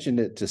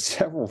mentioned it to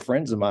several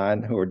friends of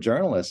mine who are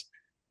journalists.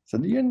 So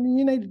you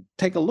need to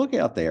take a look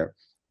out there.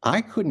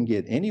 I couldn't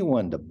get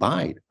anyone to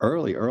bite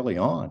early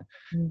on.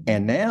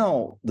 And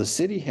now the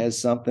city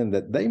has something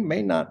that they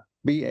may not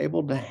be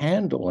able to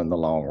handle in the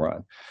long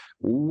run.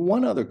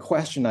 One other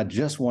question I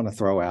just want to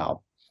throw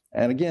out,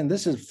 and again,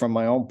 this is from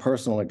my own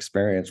personal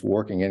experience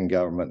working in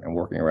government and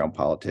working around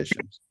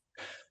politicians.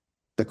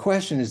 The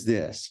question is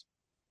this: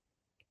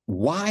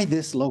 why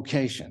this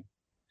location?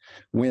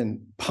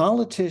 When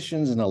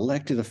politicians and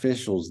elected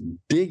officials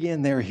dig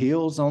in their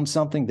heels on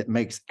something that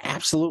makes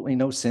absolutely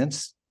no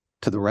sense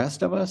to the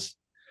rest of us,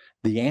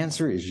 the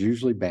answer is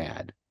usually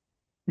bad.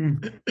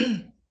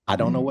 I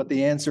don't know what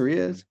the answer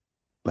is,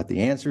 but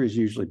the answer is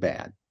usually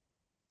bad.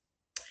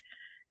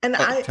 And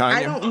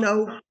I don't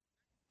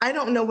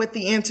know what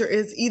the answer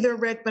is either,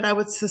 Rick, but I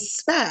would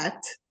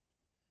suspect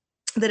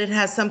that it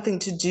has something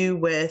to do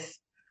with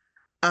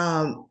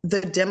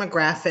the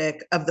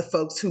demographic of the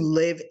folks who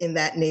live in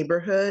that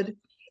neighborhood,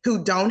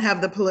 who don't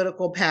have the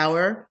political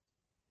power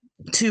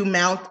to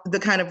mount the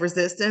kind of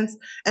resistance.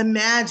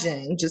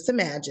 Just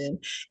imagine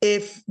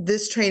if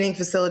this training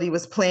facility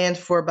was planned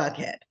for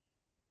Buckhead.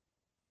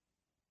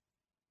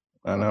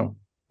 I know.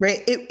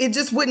 Right. It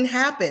just wouldn't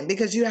happen,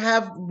 because you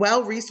have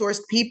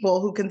well-resourced people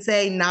who can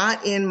say,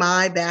 not in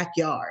my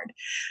backyard.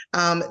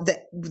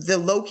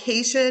 The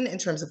location in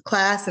terms of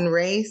class and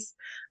race,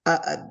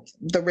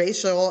 the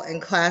racial and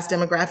class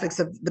demographics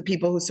of the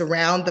people who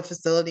surround the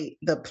facility,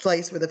 the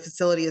place where the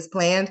facility is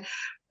planned,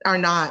 are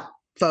not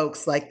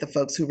folks like the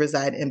folks who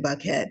reside in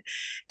Buckhead.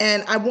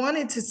 And I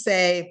wanted to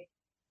say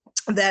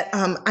that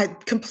I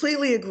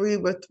completely agree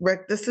with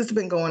Rick. This has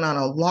been going on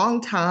a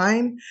long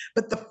time,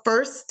 but the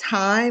first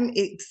time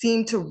it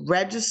seemed to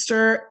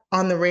register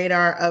on the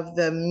radar of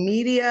the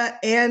media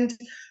and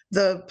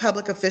the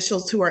public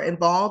officials who are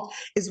involved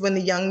is when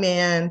the young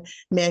man,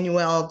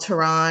 Manuel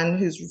Tehran,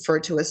 who's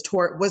referred to as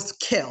Tort, was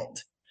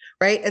killed.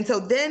 Right. And so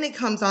then it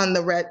comes on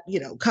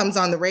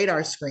the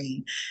radar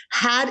screen.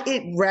 Had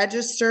it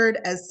registered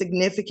as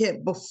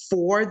significant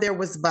before there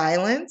was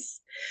violence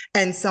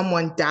and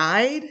someone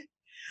died,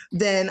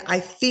 then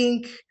I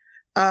think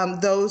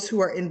those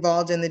who are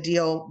involved in the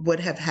deal would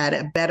have had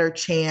a better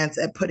chance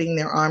at putting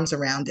their arms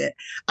around it.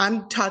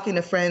 I'm talking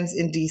to friends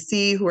in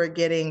DC who are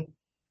getting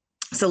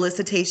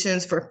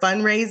solicitations for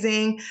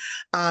fundraising,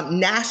 from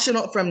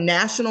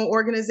national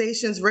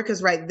organizations. Rick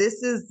is right.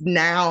 This is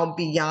now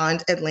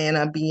beyond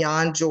Atlanta,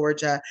 beyond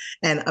Georgia,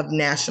 and of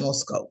national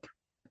scope.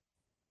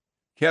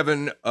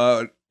 Kevin,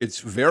 it's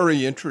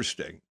very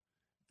interesting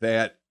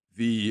that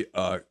the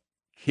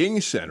King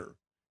Center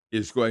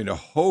is going to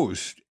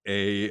host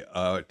a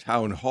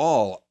town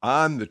hall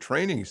on the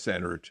training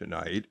center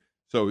tonight.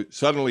 So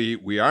suddenly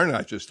we are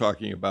not just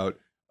talking about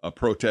a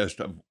protest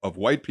of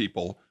white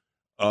people.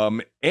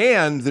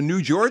 And the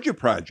New Georgia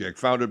Project,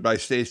 founded by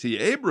Stacey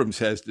Abrams,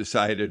 has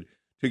decided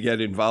to get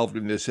involved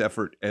in this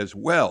effort as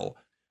well.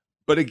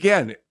 But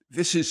again,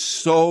 this is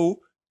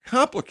so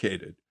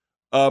complicated.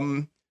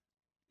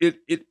 If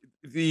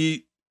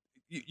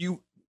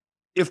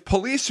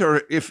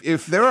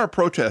there are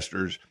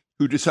protesters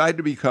who decide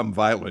to become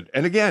violent,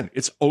 and again,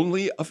 it's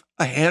only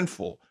a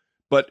handful,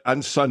 but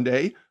on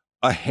Sunday,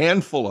 a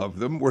handful of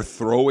them were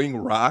throwing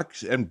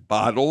rocks and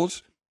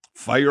bottles,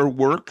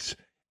 fireworks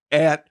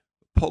at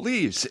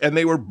police, and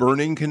they were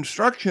burning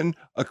construction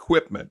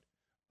equipment.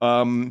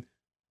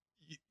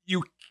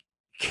 You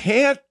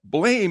can't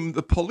blame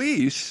the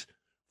police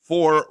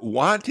for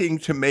wanting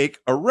to make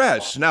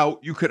arrests. Now,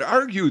 you could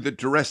argue that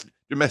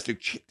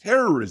domestic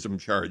terrorism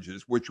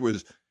charges, which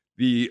was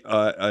the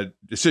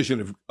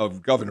decision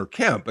of Governor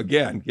Kemp,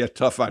 again, get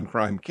tough on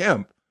crime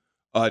Kemp,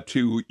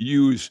 to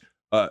use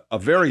a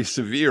very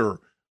severe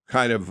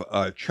kind of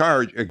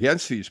charge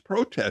against these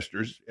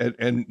protesters,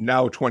 and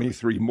now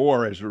 23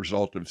 more as a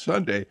result of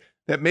Sunday,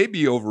 that may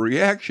be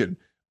overreaction.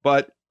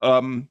 But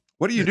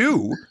what do you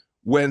do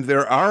when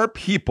there are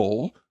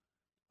people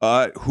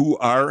who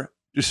are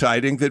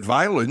deciding that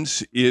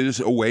violence is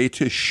a way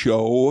to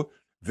show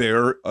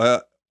their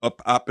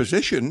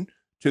opposition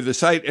to the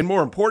site, and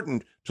more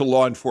important, to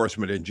law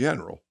enforcement in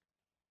general?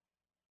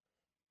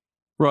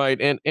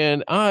 Right.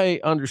 And I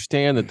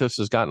understand that this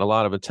has gotten a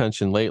lot of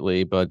attention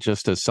lately, but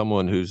just as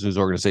someone whose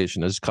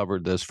organization has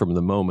covered this from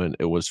the moment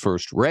it was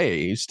first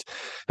raised,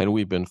 and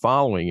we've been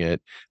following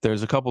it,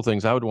 there's a couple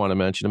things I would want to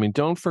mention. I mean,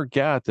 don't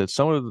forget that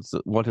some of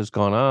what has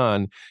gone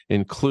on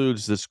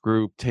includes this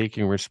group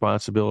taking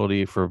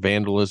responsibility for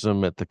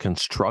vandalism at the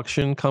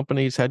construction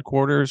company's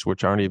headquarters,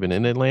 which aren't even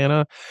in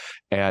Atlanta,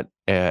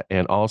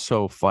 and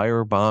also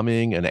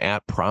firebombing an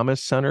At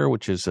Promise Center,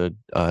 which is a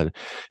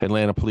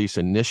Atlanta police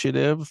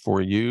initiative for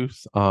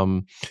youth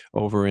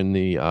over in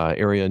the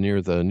area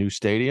near the new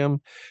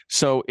stadium.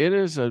 So it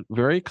is a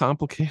very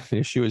complicated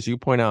issue, as you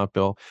point out,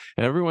 Bill,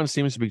 and everyone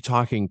seems to be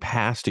talking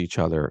past each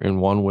other in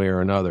one way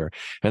or another.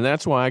 And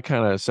that's why I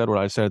kind of said what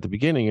I said at the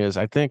beginning is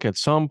I think at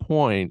some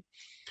point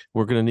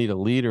we're going to need a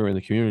leader in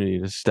the community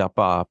to step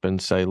up and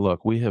say,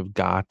 look, we have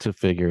got to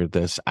figure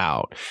this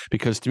out.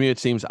 Because to me, it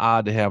seems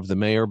odd to have the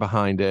mayor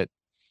behind it,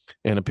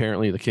 and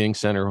apparently the King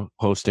Center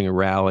hosting a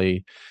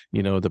rally,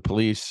 the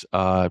police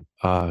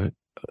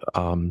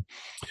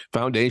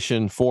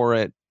foundation for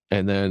it,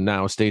 and then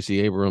now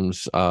Stacey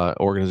Abrams'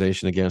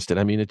 organization against it.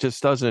 I mean, it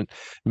just doesn't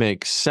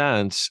make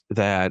sense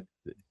that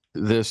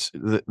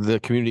the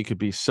community could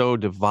be so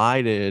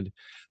divided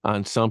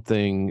on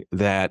something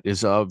that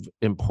is of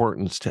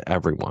importance to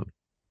everyone.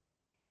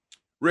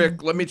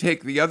 Rick, let me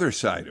take the other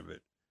side of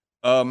it.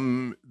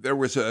 There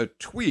was a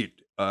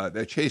tweet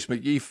that Chase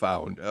McGee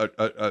found,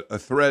 a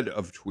thread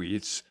of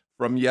tweets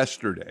from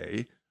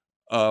yesterday,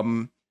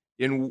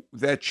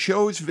 that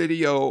shows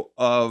video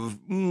of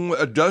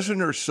a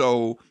dozen or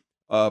so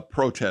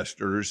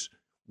protesters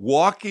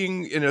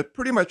walking in a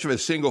pretty much of a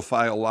single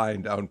file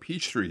line down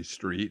Peachtree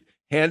Street,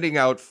 handing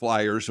out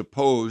flyers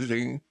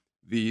opposing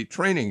the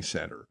training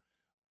center.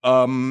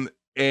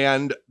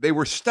 And they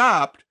were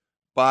stopped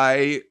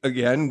by,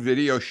 again,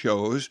 video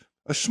shows,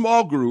 a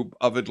small group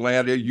of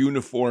Atlanta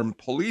uniformed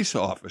police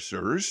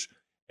officers.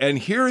 And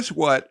here's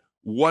what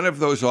one of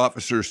those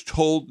officers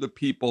told the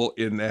people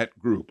in that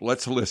group.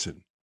 Let's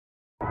listen.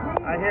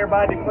 I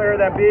hereby declare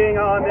that being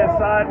on this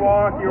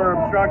sidewalk, you are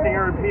obstructing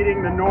or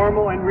impeding the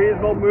normal and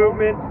reasonable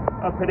movement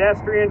of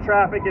pedestrian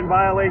traffic in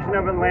violation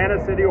of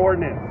Atlanta City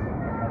Ordinance.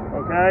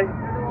 Okay?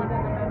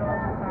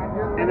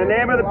 In the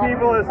name of the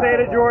people of the state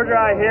of Georgia,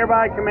 I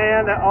hereby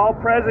command that all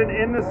present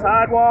in the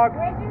sidewalk,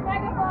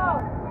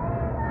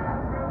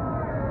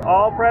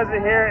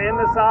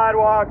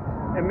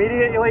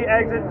 immediately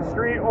exit the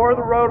street or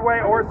the roadway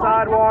or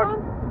sidewalk.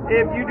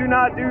 If you do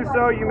not do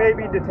so, you may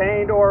be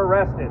detained or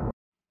arrested.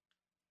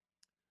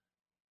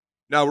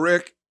 Now,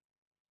 Rick,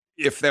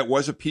 if that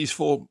was a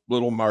peaceful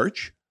little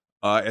march,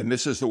 and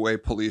this is the way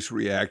police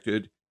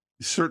reacted,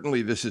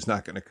 certainly this is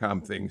not going to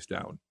calm things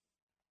down.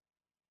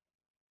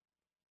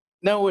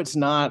 No, it's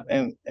not.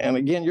 And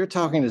again, you're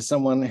talking to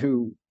someone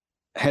who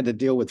had to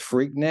deal with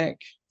Freaknik.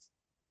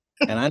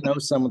 And I know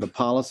some of the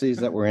policies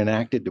that were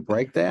enacted to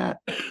break that.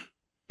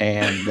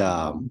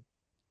 And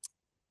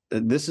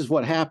this is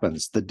what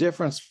happens. The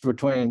difference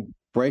between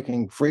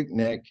breaking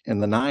Freaknik in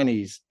the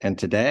 90s and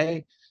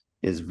today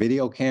is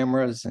video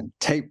cameras and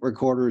tape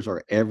recorders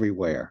are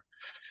everywhere.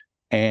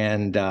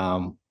 And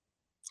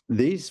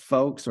these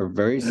folks are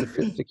very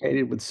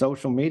sophisticated with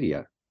social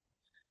media.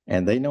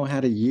 And they know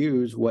how to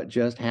use what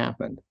just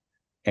happened.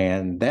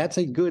 And that's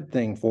a good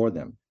thing for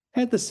them.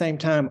 At the same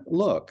time,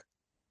 look,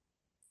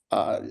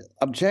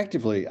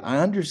 objectively, I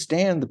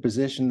understand the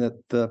position that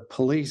the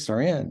police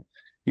are in.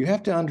 You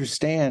have to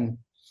understand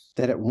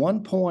that at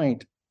one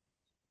point,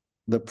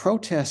 the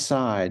protest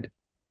side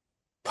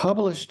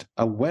published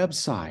a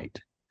website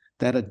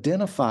that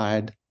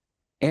identified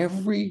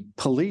every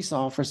police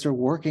officer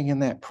working in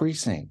that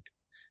precinct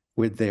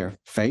with their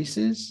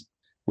faces,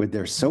 with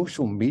their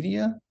social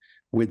media,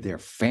 with their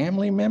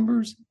family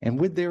members, and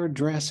with their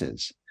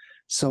addresses.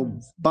 So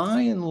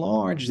by and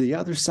large, the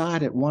other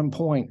side at one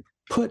point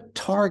put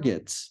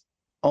targets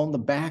on the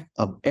back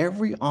of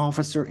every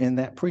officer in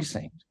that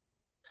precinct.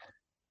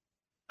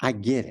 I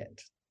get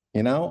it.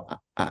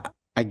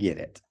 I get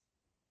it.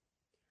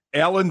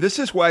 Alan, this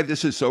is why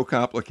this is so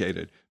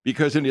complicated,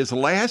 because in his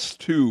last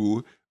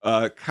two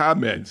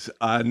comments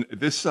on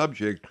this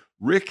subject,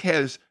 Rick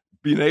has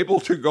been able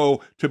to go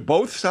to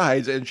both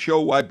sides and show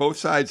why both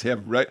sides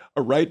have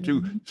a right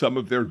to some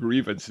of their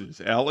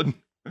grievances. Alan?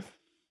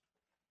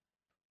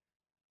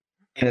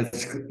 And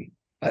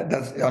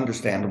that's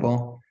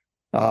understandable.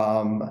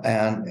 But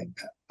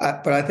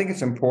I think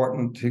it's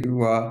important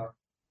to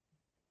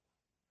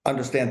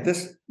understand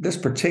this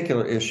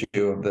particular issue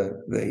of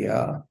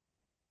the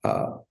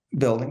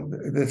building,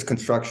 this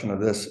construction of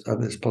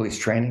this police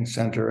training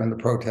center and the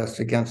protests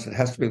against it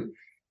has to be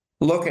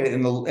located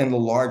in the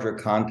larger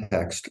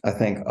context, I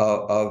think,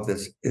 of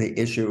the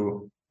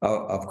issue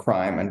of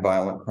crime and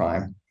violent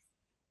crime,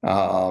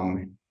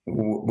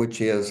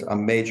 which is a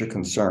major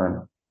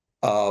concern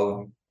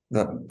of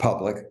the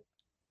public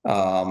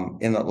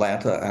in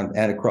Atlanta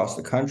and across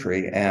the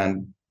country.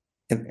 And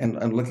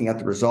looking at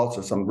the results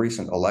of some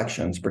recent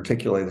elections,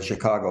 particularly the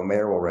Chicago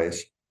mayoral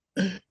race,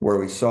 where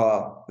we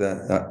saw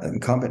the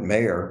incumbent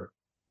mayor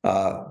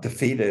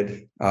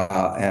defeated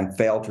and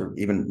failed to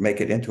even make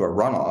it into a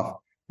runoff,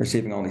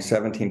 receiving only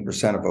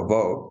 17% of a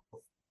vote,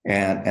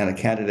 and a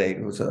candidate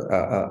who was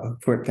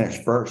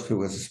finished first, who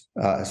was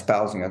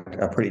espousing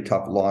a pretty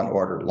tough law and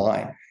order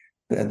line.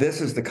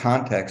 This is the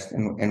context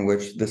in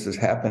which this is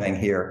happening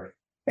here.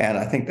 And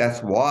I think that's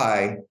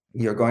why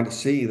you're going to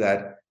see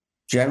that,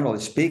 generally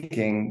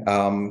speaking,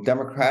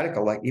 Democratic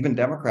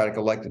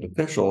elected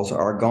officials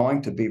are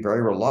going to be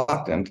very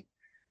reluctant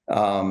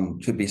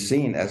to be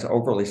seen as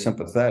overly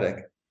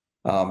sympathetic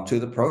to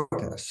the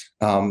protests.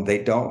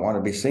 They don't want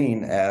to be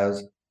seen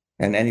as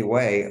in any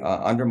way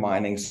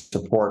undermining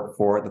support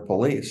for the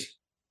police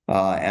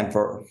and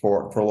for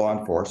law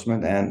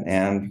enforcement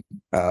and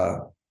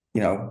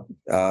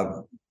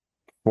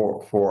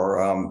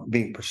for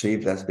being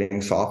perceived as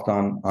being soft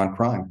on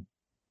crime.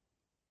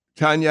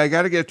 Tanya, I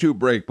got to get to a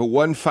break, but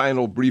one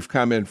final brief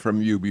comment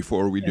from you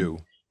before we do.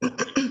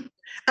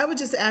 I would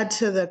just add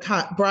to the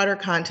broader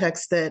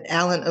context that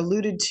Alan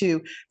alluded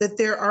to, that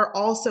there are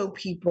also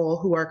people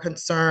who are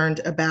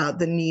concerned about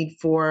the need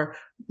for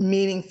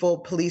meaningful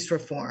police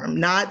reform,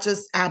 not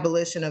just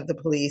abolition of the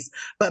police,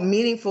 but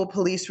meaningful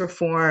police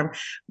reform,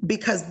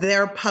 because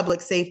their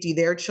public safety,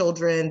 their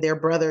children, their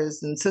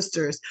brothers and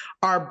sisters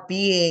are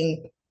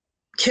being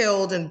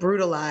killed and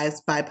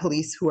brutalized by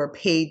police who are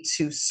paid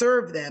to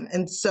serve them.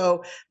 And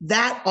so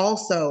that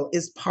also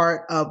is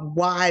part of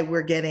why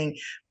we're getting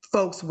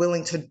folks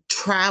willing to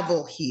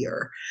travel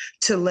here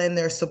to lend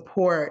their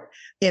support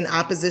in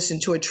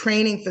opposition to a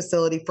training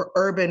facility for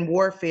urban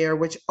warfare,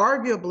 which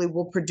arguably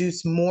will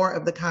produce more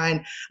of the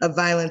kind of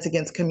violence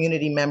against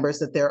community members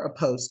that they're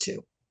opposed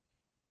to.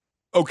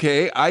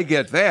 Okay, I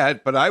get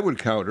that, but I would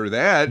counter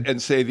that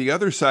and say the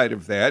other side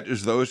of that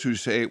is those who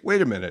say,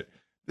 wait a minute,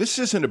 this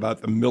isn't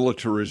about the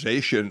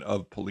militarization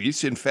of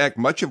police. In fact,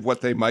 much of what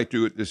they might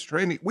do at this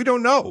training, we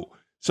don't know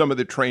some of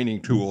the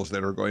training tools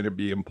that are going to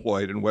be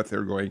employed and what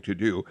they're going to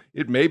do.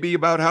 It may be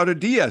about how to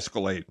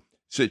de-escalate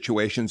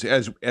situations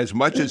as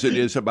much as it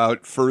is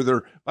about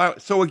further.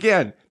 So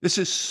again, this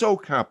is so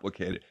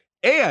complicated.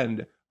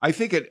 And I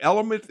think an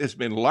element that's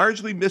been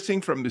largely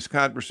missing from this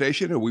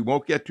conversation, and we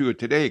won't get to it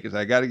today because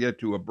I got to get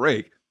to a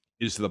break,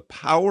 is the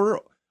power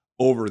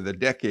over the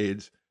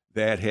decades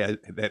that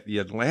the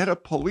Atlanta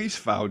Police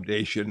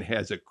Foundation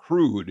has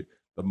accrued,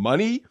 the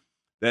money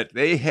that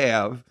they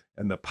have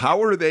and the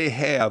power they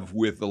have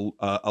with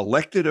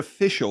elected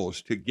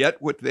officials to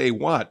get what they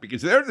want,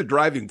 because they're the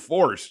driving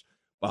force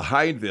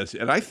behind this.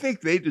 And I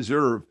think they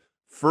deserve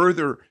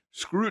further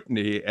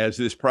scrutiny as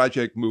this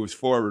project moves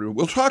forward. And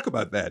we'll talk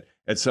about that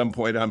at some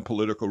point on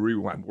Political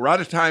Rewind. We're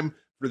out of time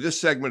for this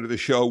segment of the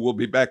show. We'll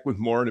be back with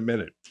more in a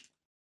minute.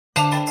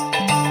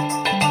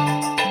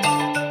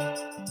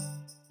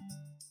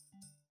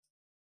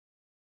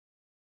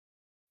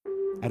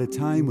 At a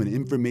time when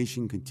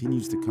information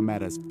continues to come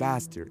at us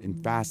faster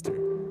and faster,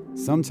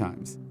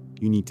 sometimes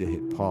you need to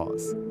hit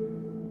pause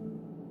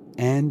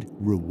and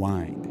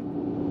rewind.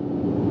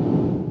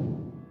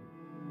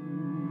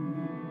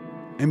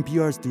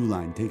 NPR's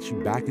Throughline takes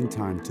you back in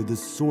time to the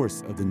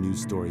source of the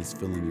news stories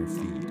filling your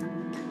feed.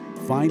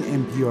 Find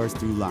NPR's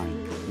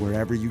Throughline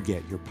wherever you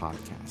get your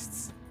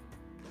podcasts.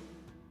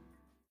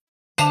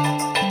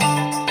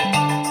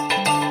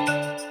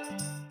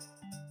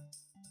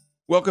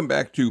 Welcome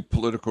back to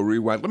Political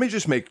Rewind. Let me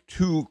just make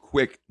two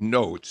quick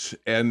notes,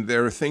 and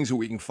there are things that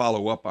we can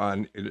follow up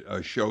on in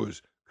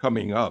shows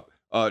coming up.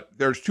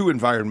 There's two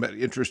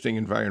interesting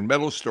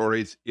environmental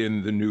stories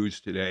in the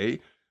news today.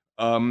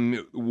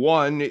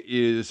 One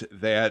is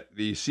that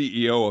the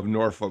CEO of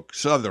Norfolk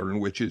Southern,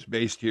 which is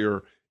based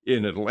here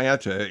in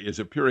Atlanta, is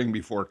appearing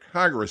before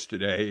Congress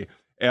today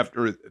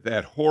after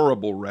that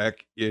horrible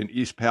wreck in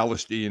East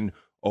Palestine,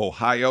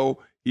 Ohio.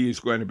 He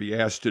is going to be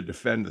asked to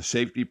defend the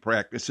safety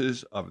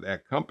practices of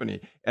that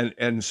company.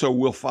 And so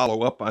we'll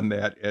follow up on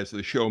that as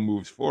the show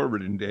moves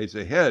forward in days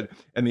ahead.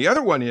 And the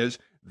other one is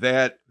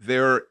that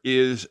there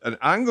is an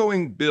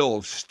ongoing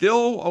bill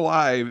still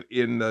alive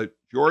in the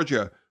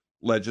Georgia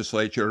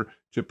legislature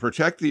to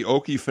protect the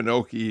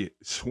Okefenokee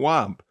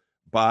swamp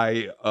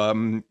by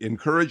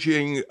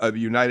encouraging the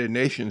United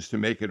Nations to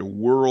make it a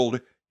World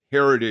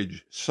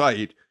Heritage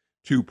Site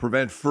to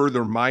prevent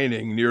further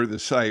mining near the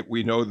site.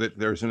 We know that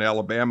there's an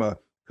Alabama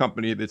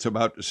company that's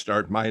about to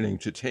start mining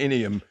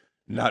titanium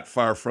not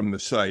far from the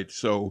site.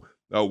 So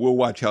we'll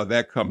watch how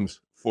that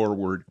comes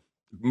forward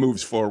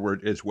moves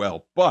forward as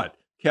well. But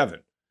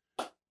Kevin,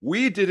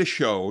 we did a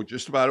show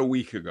just about a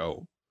week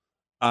ago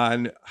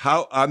on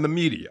the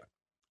media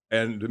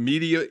and the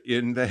media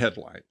in the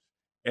headlines.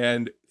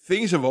 And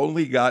things have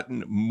only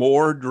gotten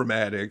more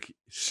dramatic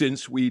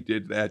since we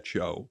did that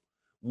show.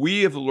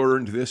 We have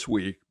learned this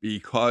week,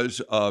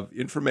 because of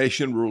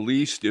information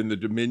released in the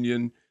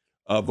Dominion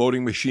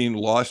voting machine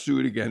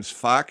lawsuit against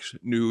Fox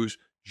News,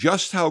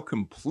 just how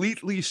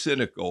completely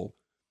cynical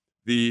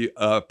the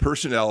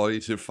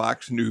personalities of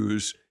Fox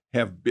News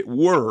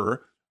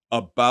were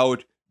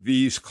about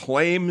these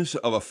claims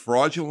of a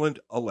fraudulent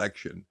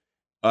election.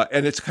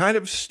 And it's kind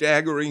of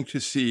staggering to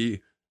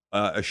see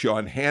a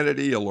Sean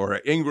Hannity, a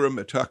Laura Ingraham,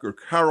 a Tucker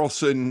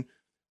Carlson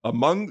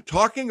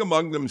talking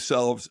among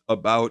themselves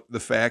about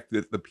the fact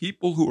that the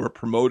people who are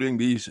promoting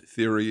these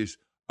theories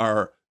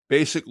are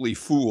basically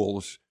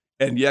fools,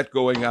 and yet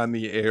going on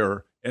the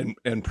air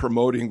and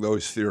promoting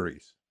those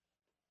theories.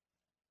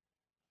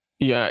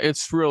 Yeah,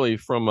 it's really,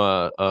 from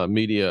a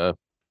media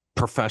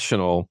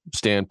professional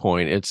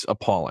standpoint, it's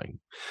appalling.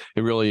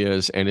 It really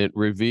is. And it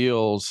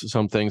reveals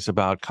some things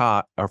about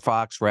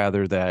Fox,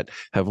 rather, that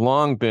have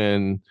long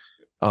been,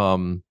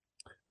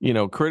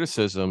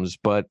 criticisms,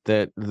 but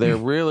that they're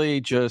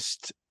really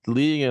just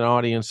leading an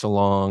audience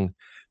along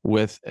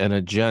with an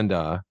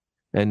agenda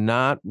and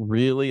not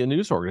really a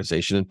news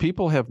organization. And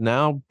people have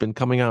now been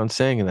coming out and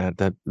saying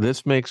that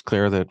this makes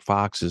clear that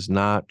Fox is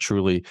not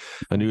truly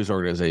a news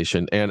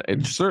organization. And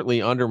it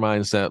certainly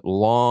undermines that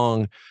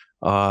long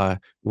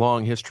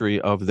history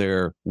of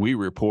their "we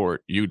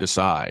report, you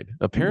decide."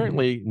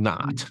 Apparently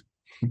not.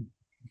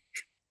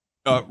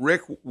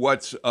 Rick,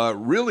 what's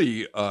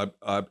really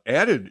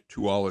added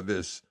to all of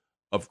this,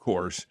 of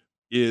course,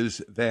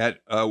 is that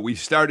we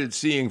started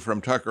seeing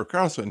from Tucker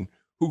Carlson,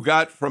 who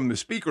got from the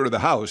Speaker of the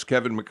House,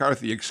 Kevin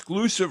McCarthy,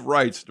 exclusive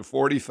rights to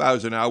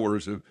 40,000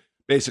 hours of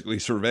basically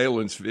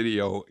surveillance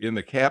video in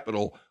the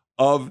Capitol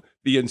of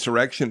the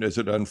insurrection as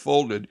it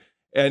unfolded.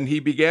 And he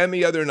began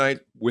the other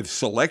night with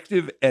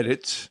selective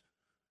edits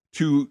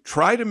to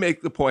try to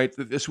make the point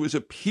that this was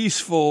a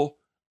peaceful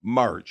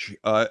march,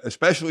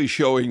 especially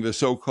showing the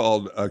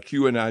so-called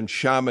QAnon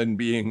shaman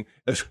being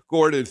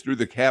escorted through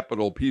the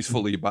Capitol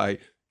peacefully by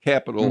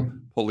Capitol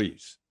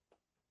Police.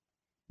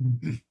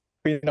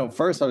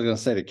 First I was going to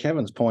say, to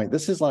Kevin's point,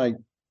 this is like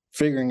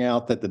figuring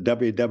out that the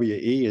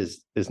WWE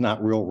is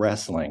not real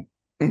wrestling.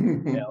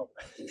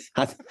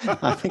 I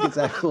think it's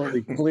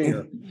absolutely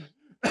clear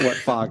what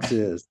Fox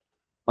is.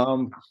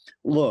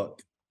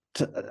 Look,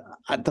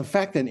 the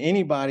fact that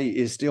anybody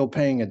is still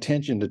paying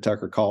attention to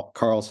Tucker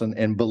Carlson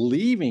and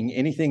believing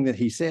anything that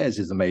he says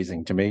is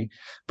amazing to me,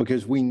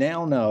 because we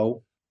now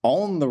know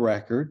on the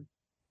record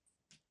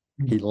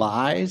he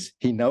lies.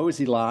 He knows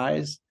he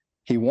lies.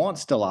 He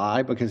wants to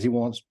lie because he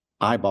wants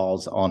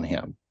eyeballs on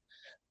him.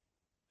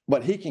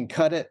 But he can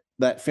cut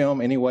that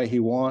film any way he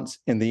wants.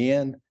 In the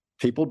end,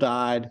 people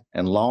died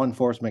and law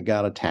enforcement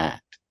got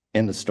attacked.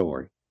 End of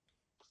story.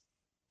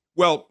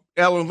 Well,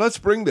 Alan, let's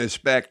bring this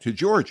back to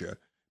Georgia,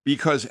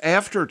 because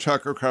after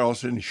Tucker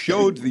Carlson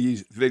showed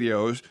these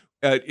videos,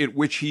 in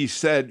which he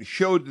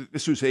showed that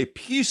this was a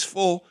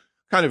peaceful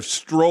kind of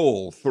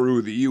stroll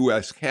through the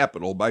U.S.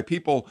 Capitol by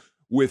people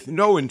with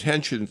no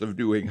intentions of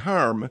doing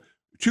harm,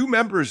 two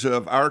members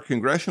of our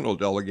congressional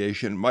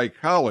delegation, Mike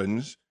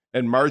Collins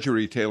and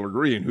Marjorie Taylor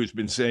Greene, who's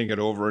been saying it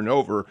over and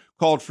over,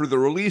 called for the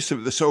release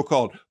of the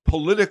so-called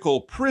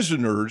political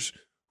prisoners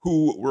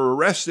who were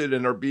arrested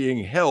and are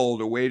being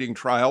held awaiting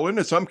trial, and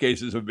in some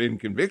cases have been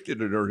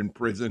convicted and are in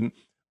prison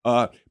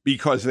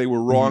because they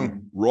were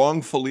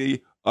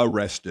wrongfully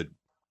arrested.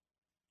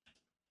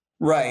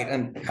 Right.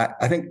 And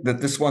I think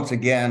that this once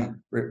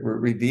again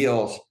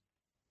reveals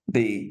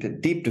the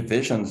deep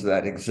divisions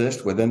that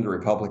exist within the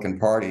Republican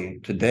Party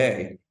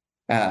today,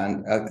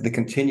 and the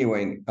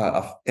continuing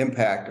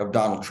impact of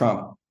Donald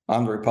Trump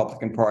on the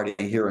Republican Party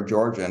here in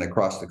Georgia and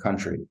across the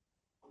country.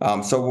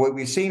 So what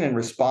we've seen in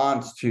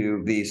response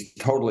to these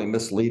totally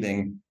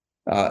misleading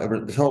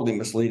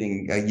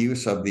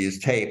use of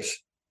these tapes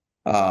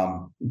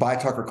by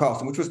Tucker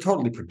Carlson, which was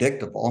totally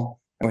predictable.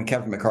 And when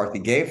Kevin McCarthy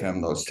gave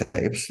him those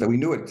tapes, that we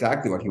knew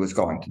exactly what he was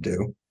going to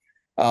do,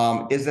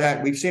 is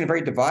that we've seen a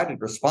very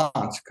divided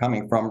response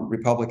coming from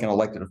Republican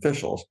elected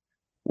officials,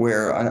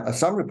 where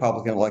some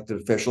Republican elected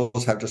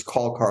officials have just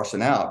called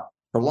Carlson out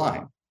for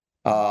lying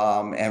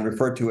and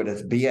referred to it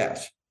as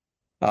BS.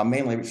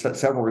 Mainly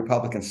several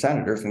Republican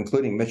senators,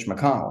 including Mitch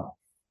McConnell.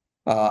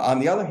 On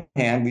the other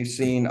hand, we've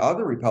seen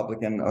other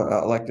Republican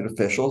elected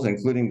officials,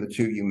 including the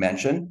two you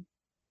mentioned,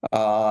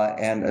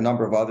 and a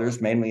number of others,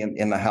 mainly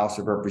in the House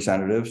of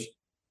Representatives,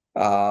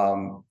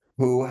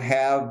 who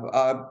have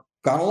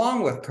gone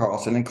along with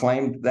Carlson and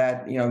claimed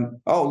that,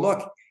 oh,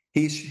 look,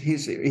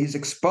 he's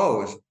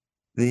exposed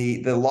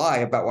the lie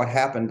about what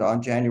happened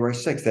on January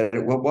 6th, that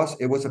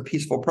it was a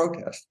peaceful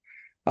protest.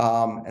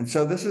 And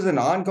so this is an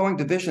ongoing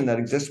division that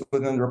exists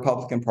within the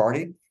Republican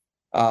Party,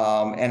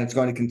 and it's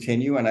going to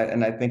continue. And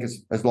I think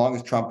as long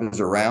as Trump is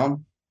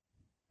around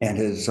and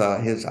his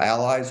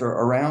allies are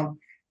around,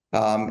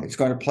 it's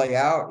going to play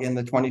out in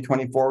the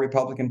 2024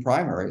 Republican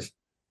primaries.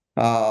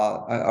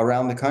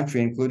 around the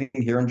country, including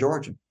here in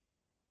Georgia.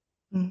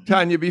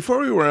 Tanya, before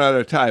we run out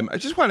of time, I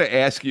just want to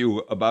ask you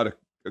about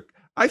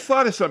I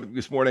thought of something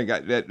this morning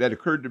that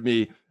occurred to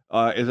me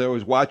as I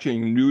was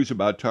watching news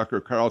about Tucker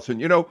Carlson.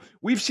 You know,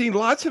 we've seen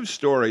lots of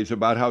stories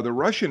about how the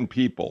Russian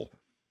people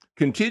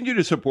continue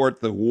to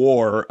support the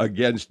war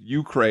against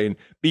Ukraine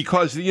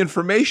because the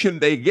information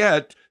they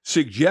get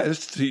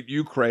suggests that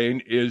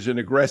Ukraine is an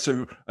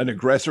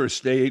aggressor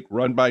state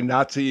run by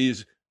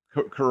Nazis,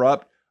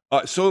 corrupt.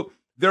 So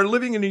they're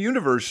living in a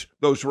universe,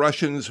 those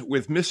Russians,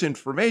 with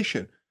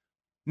misinformation.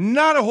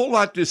 Not a whole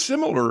lot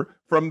dissimilar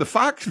from the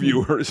Fox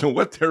viewers and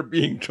what they're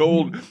being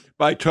told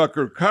by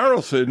Tucker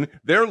Carlson.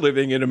 They're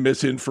living in a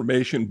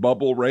misinformation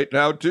bubble right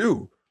now,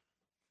 too.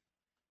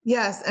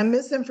 Yes, and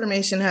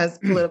misinformation has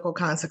political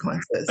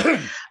consequences.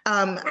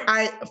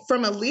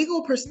 From a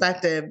legal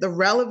perspective, the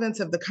relevance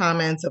of the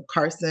comments of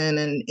Carson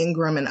and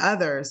Ingram and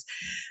others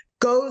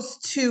goes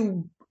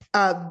to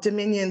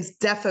Dominion's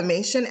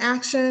defamation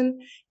action,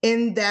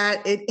 in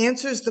that it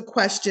answers the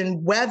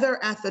question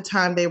whether at the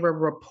time they were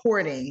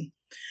reporting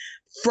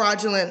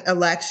fraudulent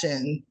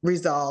election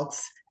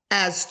results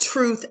as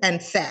truth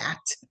and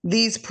fact,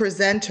 these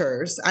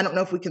presenters, I don't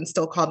know if we can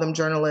still call them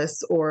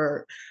journalists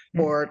or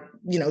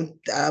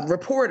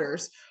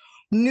reporters,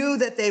 knew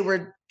that they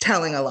were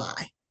telling a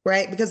lie,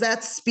 right? Because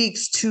that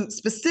speaks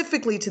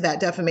specifically to that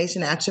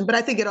defamation action, but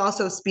I think it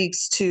also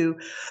speaks to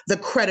the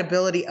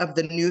credibility of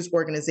the news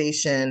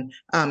organization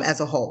as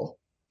a whole.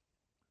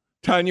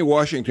 Tanya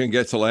Washington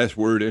gets the last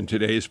word in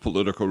today's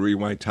Political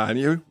Rewind.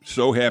 Tanya,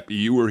 so happy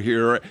you were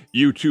here.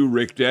 You too,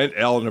 Rick Dent,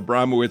 Alan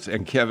Abramowitz,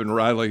 and Kevin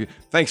Riley.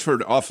 Thanks for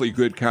an awfully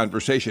good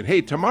conversation. Hey,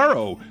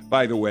 tomorrow,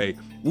 by the way,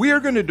 we are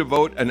going to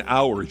devote an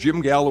hour,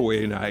 Jim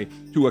Galloway and I,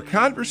 to a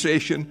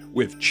conversation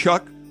with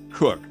Chuck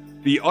Cook,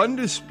 the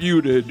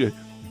undisputed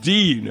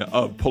dean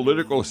of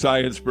political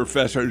science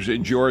professors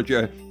in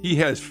Georgia. He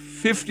has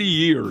 50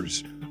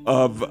 years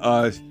of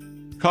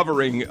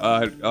covering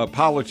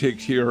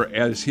politics here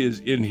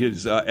in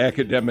his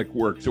academic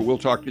work. So we'll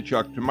talk to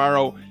Chuck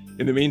tomorrow.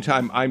 In the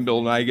meantime, I'm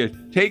Bill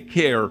Nigut. Take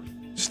care.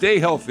 Stay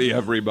healthy,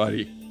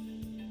 everybody.